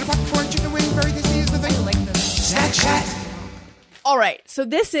cream, butter popcorn, chicken wing, very tasty is the thing. Snack chat. All right, so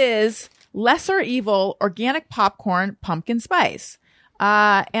this is Lesser Evil organic popcorn pumpkin spice.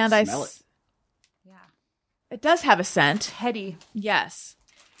 And Smell it. It does have a scent. Heady. Yes.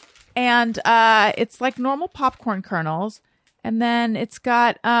 And it's like normal popcorn kernels, and then it's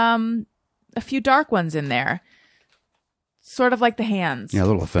got a few dark ones in there. Sort of like the hands. Yeah, a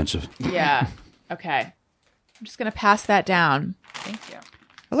little offensive. Yeah. Okay. I'm just going to pass that down. Thank you.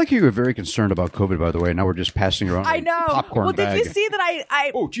 I like you were very concerned about COVID, by the way. Now we're just passing around I a know. popcorn Well, bag. did you see that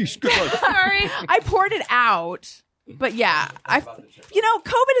I Oh, geez. Good Lord. sorry. I poured it out. But yeah,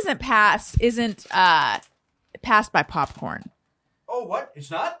 COVID isn't passed by popcorn. Oh, what? It's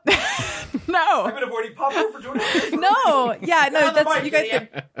not? No. been avoiding popcorn for 20 years. No. Yeah, no, that's you guys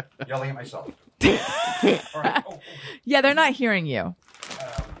Yelling at myself. All right. Oh. Yeah, they're not hearing you.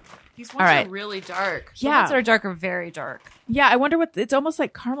 These All right. are really dark. The Yeah. ones that are dark are very dark. Yeah, I wonder it's almost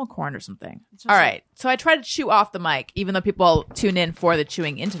like caramel corn or something. All right. So I try to chew off the mic, even though people tune in for the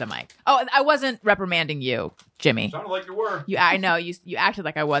chewing into the mic. Oh, I wasn't reprimanding you, Jimmy. Sounded like you were. I know you acted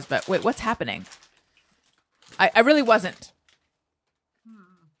like I was, but wait, what's happening? I really wasn't.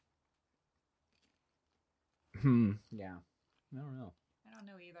 Yeah. I don't know. I don't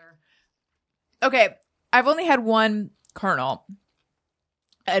know either. Okay, I've only had one kernel.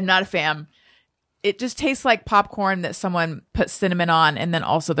 I'm not a fan. It just tastes like popcorn that someone put cinnamon on, and then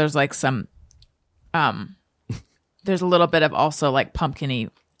also there's like some, there's a little bit of also like pumpkin-y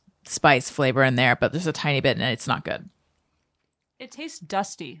spice flavor in there, but there's a tiny bit and it's not good. It tastes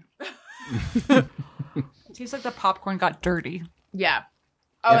dusty. It tastes like the popcorn got dirty. Yeah.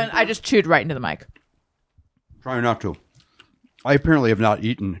 Oh, and I just chewed right into the mic. Try not to. I apparently have not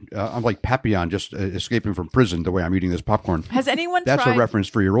eaten. I'm like Papillon, just escaping from prison. The way I'm eating this popcorn. Has anyone That's tried? a reference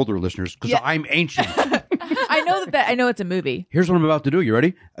for your older listeners because Yeah. I'm ancient. I know that. I know it's a movie. Here's what I'm about to do. You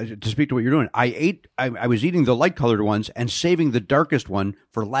ready? To speak to what you're doing. I was eating the light colored ones and saving the darkest one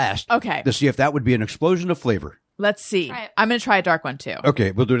for last. Okay. To see if that would be an explosion of flavor. Let's see. Try it. I'm going to try a dark one too. Okay,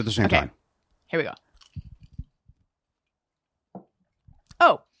 we'll do it at the same Okay. time. Here we go.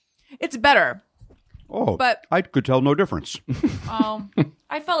 Oh, it's better. Oh, But- I could tell no difference. Oh,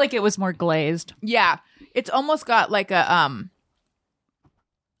 I felt like it was more glazed. Yeah, it's almost got like a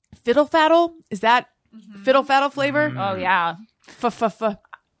fiddle faddle. Is that fiddle faddle flavor? Oh yeah. F.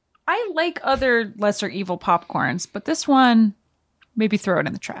 I like other lesser evil popcorns, but this one, maybe throw it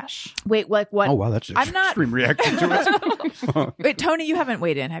in the trash. Wait, like what? Oh wow, that's an I'm not- extreme reaction to it. Wait, Tony, you haven't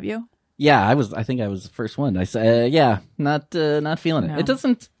weighed in, have you? Yeah, I think I was the first one. I said, yeah, not feeling it. No. It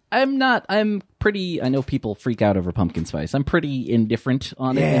doesn't. I'm pretty. I know people freak out over pumpkin spice. I'm pretty indifferent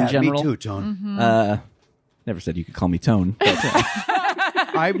on it in general. me too, Tone. Never said you could call me Tone.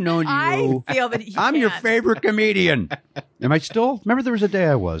 But, I've known you. I feel that you I'm your can't. favorite comedian. Am I still? Remember, there was a day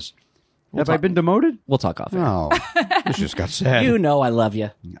I was. Have I been demoted? we'll talk off air. No, this just got sad. You know I love you.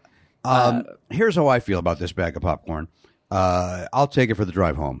 Here's how I feel about this bag of popcorn. I'll take it for the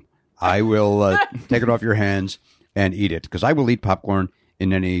drive home. I will take it off your hands and eat it because I will eat popcorn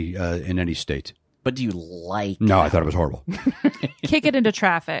in any state. But do you like? No, I thought it was horrible. Kick it into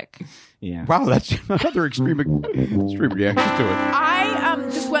traffic. Yeah. Wow, that's another extreme reaction to it. I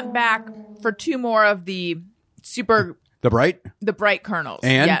just went back for two more of the The bright kernels.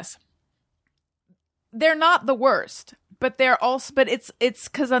 And? Yes, they're not the worst, but they're also. But it's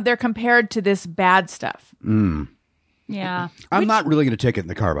because they're compared to this bad stuff. Yeah. I'm not really going to take it in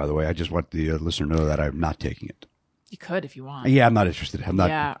the car. By the way, I just want the listener to know that I'm not taking it. You could if you want. Yeah, I'm not interested. I'm not.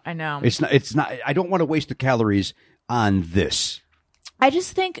 Yeah, I know. It's not. It's not. I don't want to waste the calories on this. I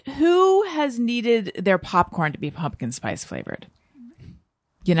just think who has needed their popcorn to be pumpkin spice flavored?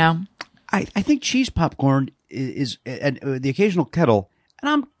 You know? I think cheese popcorn is and the occasional kettle, and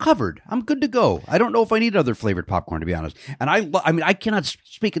I'm covered. I'm good to go. I don't know if I need other flavored popcorn, to be honest. And I mean, I cannot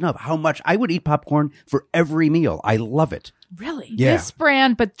speak enough how much I would eat popcorn for every meal. I love it. Really? Yeah. This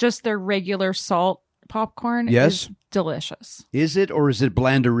brand, but just their regular salt popcorn Yes. is delicious. Is it or is it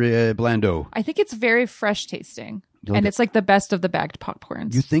blando? I think it's very fresh tasting. You'll And get- it's like the best of the bagged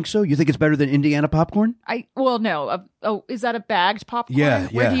popcorns. You think so? You think it's better than Indiana popcorn? No. Is that a bagged popcorn? Yeah,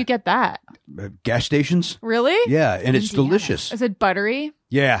 Where yeah. do you get that? Gas stations? Really? Yeah, and it's Indiana. delicious. Is it buttery?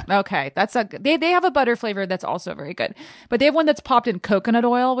 Yeah. Okay, they have a butter flavor that's also very good, but they have one that's popped in coconut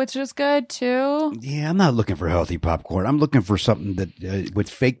oil, which is good too. Yeah, I'm not looking for healthy popcorn. I'm looking for something that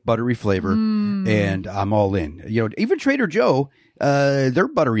with fake buttery flavor, and I'm all in. You know, even Trader Joe, their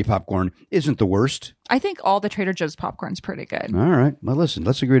buttery popcorn isn't the worst. I think all the Trader Joe's popcorn's pretty good. All right, well, listen,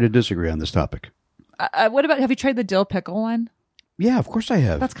 let's agree to disagree on this topic. What about? Have you tried the dill pickle one? Yeah, of course I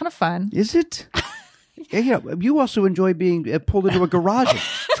have. That's kind of fun. Is it? Yeah, you also enjoy being pulled into a garage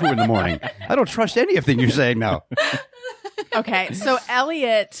at 2 a.m. I don't trust anything you're saying now. Okay, so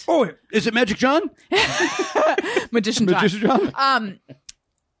Elliot, Oh, is it Magic John? Magician John. Magician John?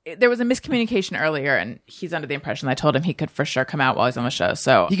 There was a miscommunication earlier, and he's under the impression that I told him he could for sure come out while he's on the show.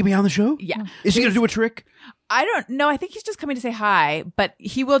 So He can be on the show? yeah, Is he going to do a trick? I don't know. I think he's just coming to say hi, but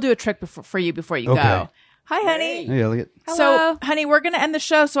he will do a trick for you before you Okay. go. Hi, honey. Hey, Elliot. So, Hello. honey, we're going to end the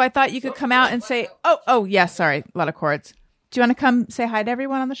show, so I thought you could come out and say, oh, yeah, sorry, a lot of chords. Do you want to come say hi to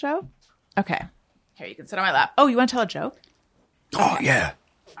everyone on the show? Okay. Here, you can sit on my lap. Oh, you want to tell a joke? Oh, yeah.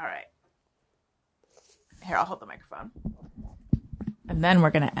 All right. Here, I'll hold the microphone. And then we're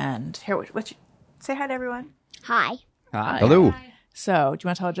going to end. Here, say hi to everyone. Hi. Hi. Hello. So, do you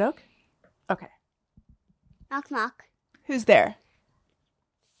want to tell a joke? Okay. Knock knock. Who's there?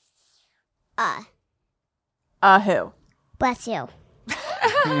 Who? Bless you. Do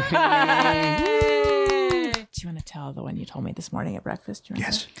you want to tell the one you told me this morning at breakfast? Do you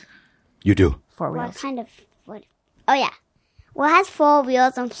want Yes, you do. 4 What wheels. kind of what? Oh yeah. What has 4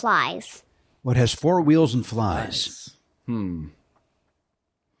 wheels and flies? What has 4 wheels and flies? I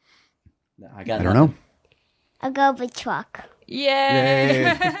got I don't know. A garbage truck. Yay!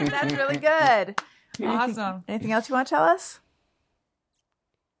 That's really good. Awesome. Anything else you want to tell us?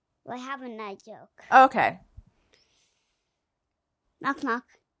 We have another joke. Okay. Knock knock.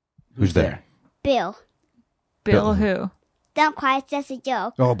 Who's there? Bill. Bill who? Don't cry, it's just a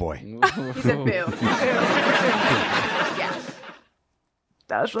joke. Oh, boy. He said boo. Yeah.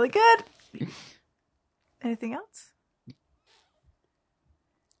 That was really good. Anything else?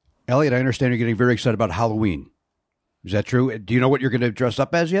 Elliot, I understand you're getting very excited about Halloween. Is that true? Do you know what you're going to dress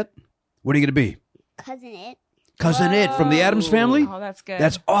up as yet? What are you going to be? Cousin It. Cousin It from the Addams Family? Oh, that's good.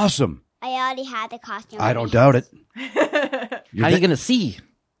 That's awesome. I already had the costume. I don't doubt it. How are you going to see?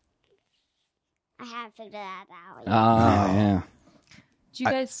 I haven't figured that out. Oh, yeah. Do you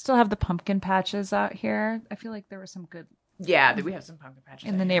guys still have the pumpkin patches out here? I feel like there were some good Yeah, we have some pumpkin patches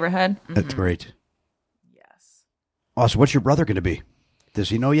in the neighborhood. That's great. Yes. Also, what's your brother going to be? Does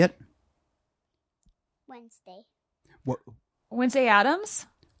he know yet? Wednesday. What? Wednesday Addams?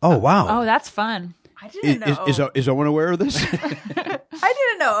 Oh, wow. Oh, that's fun. I didn't know. Is Owen aware of this? I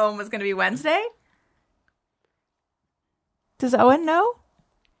didn't know Owen was going to be Wednesday. Does Owen know?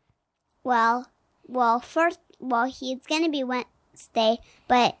 Well, he's gonna be Wednesday,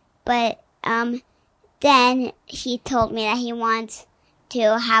 but then he told me that he wants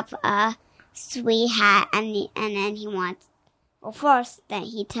to have a sweet hat, and then he wants. Well, first, then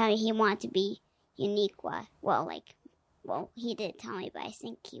he told me he wanted to be unique. Well, he didn't tell me, but I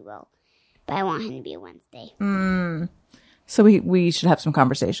think he will. But I want him to be Wednesday. So we should have some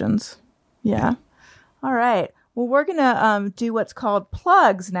conversations. Yeah. All right. Well, we're going to do what's called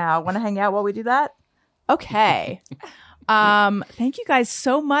plugs now. Want to hang out while we do that? Okay. Thank you guys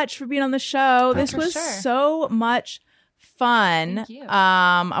so much for being on the show. This was so much fun. Thank you.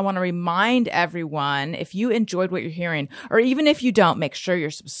 I want to remind everyone, if you enjoyed what you're hearing, or even if you don't, make sure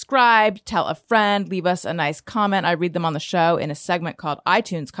you're subscribed, tell a friend, leave us a nice comment. I read them on the show in a segment called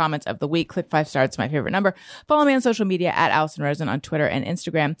iTunes Comments of the Week. Click 5 stars. It's my favorite number. Follow me on social media at Allison Rosen on Twitter and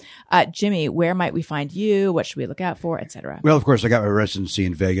Instagram. Jimmy, where might we find you? What should we look out for, etc.? Well, of course, I got my residency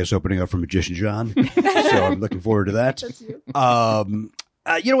in Vegas opening up for Magician John. So I'm looking forward to that. That's you.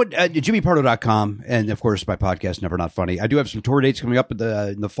 You know what? JimmyPardo.com, and of course my podcast, Never Not Funny. I do have some tour dates coming up in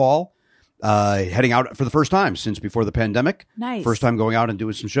the fall. Heading out for the first time since before the pandemic. Nice. First time going out and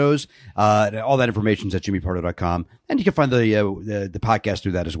doing some shows. All that information is at JimmyPardo.com, and you can find the podcast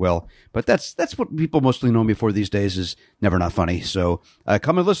through that as well. But that's what people mostly know me for these days is Never Not Funny. So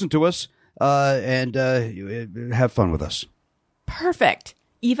come and listen to us and have fun with us. Perfect.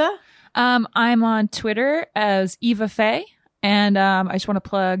 Eva? I'm on Twitter as Eva Faye. And I just want to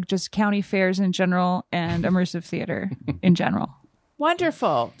plug just county fairs in general and immersive theater in general.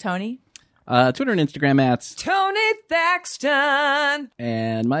 Wonderful. Tony? Twitter and Instagram at Tony Thaxton.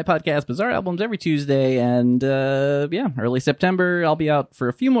 And my podcast, Bizarre Albums, every Tuesday. And early September, I'll be out for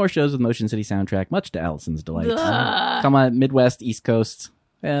a few more shows with Motion City Soundtrack, much to Allison's delight. Come on, Midwest, East Coast.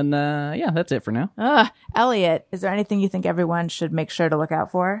 And that's it for now. Elliot, is there anything you think everyone should make sure to look out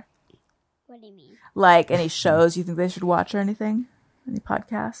for? What do you mean? Like any shows you think they should watch or anything? Any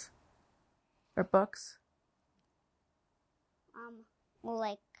podcasts? Or books?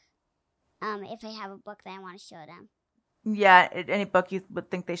 If I have a book that I want to show them. Yeah, any book you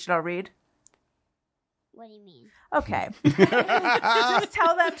would think they should all read? What do you mean? Okay. Just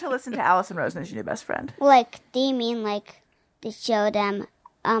tell them to listen to Allison Rosen as your new best friend. Do you mean to show them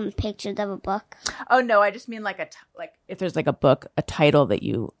pictures of a book? Oh no, I just mean if there's a book, a title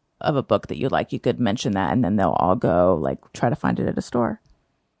of a book that you like, you could mention that, and then they'll all go try to find it at a store.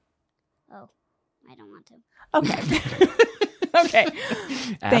 Oh, I don't want to. Okay. Okay.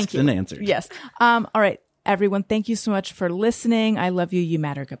 Thank you. And answered. Yes. All right, everyone. Thank you so much for listening. I love you. You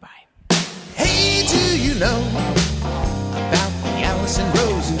matter. Goodbye. Hey, do you know about the Allison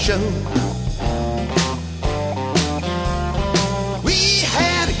Rosen show? We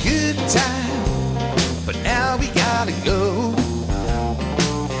had a good time, but now we gotta go.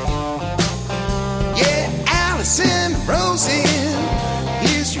 Yeah, Allison Rosen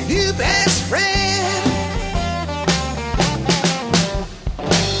is your new best friend.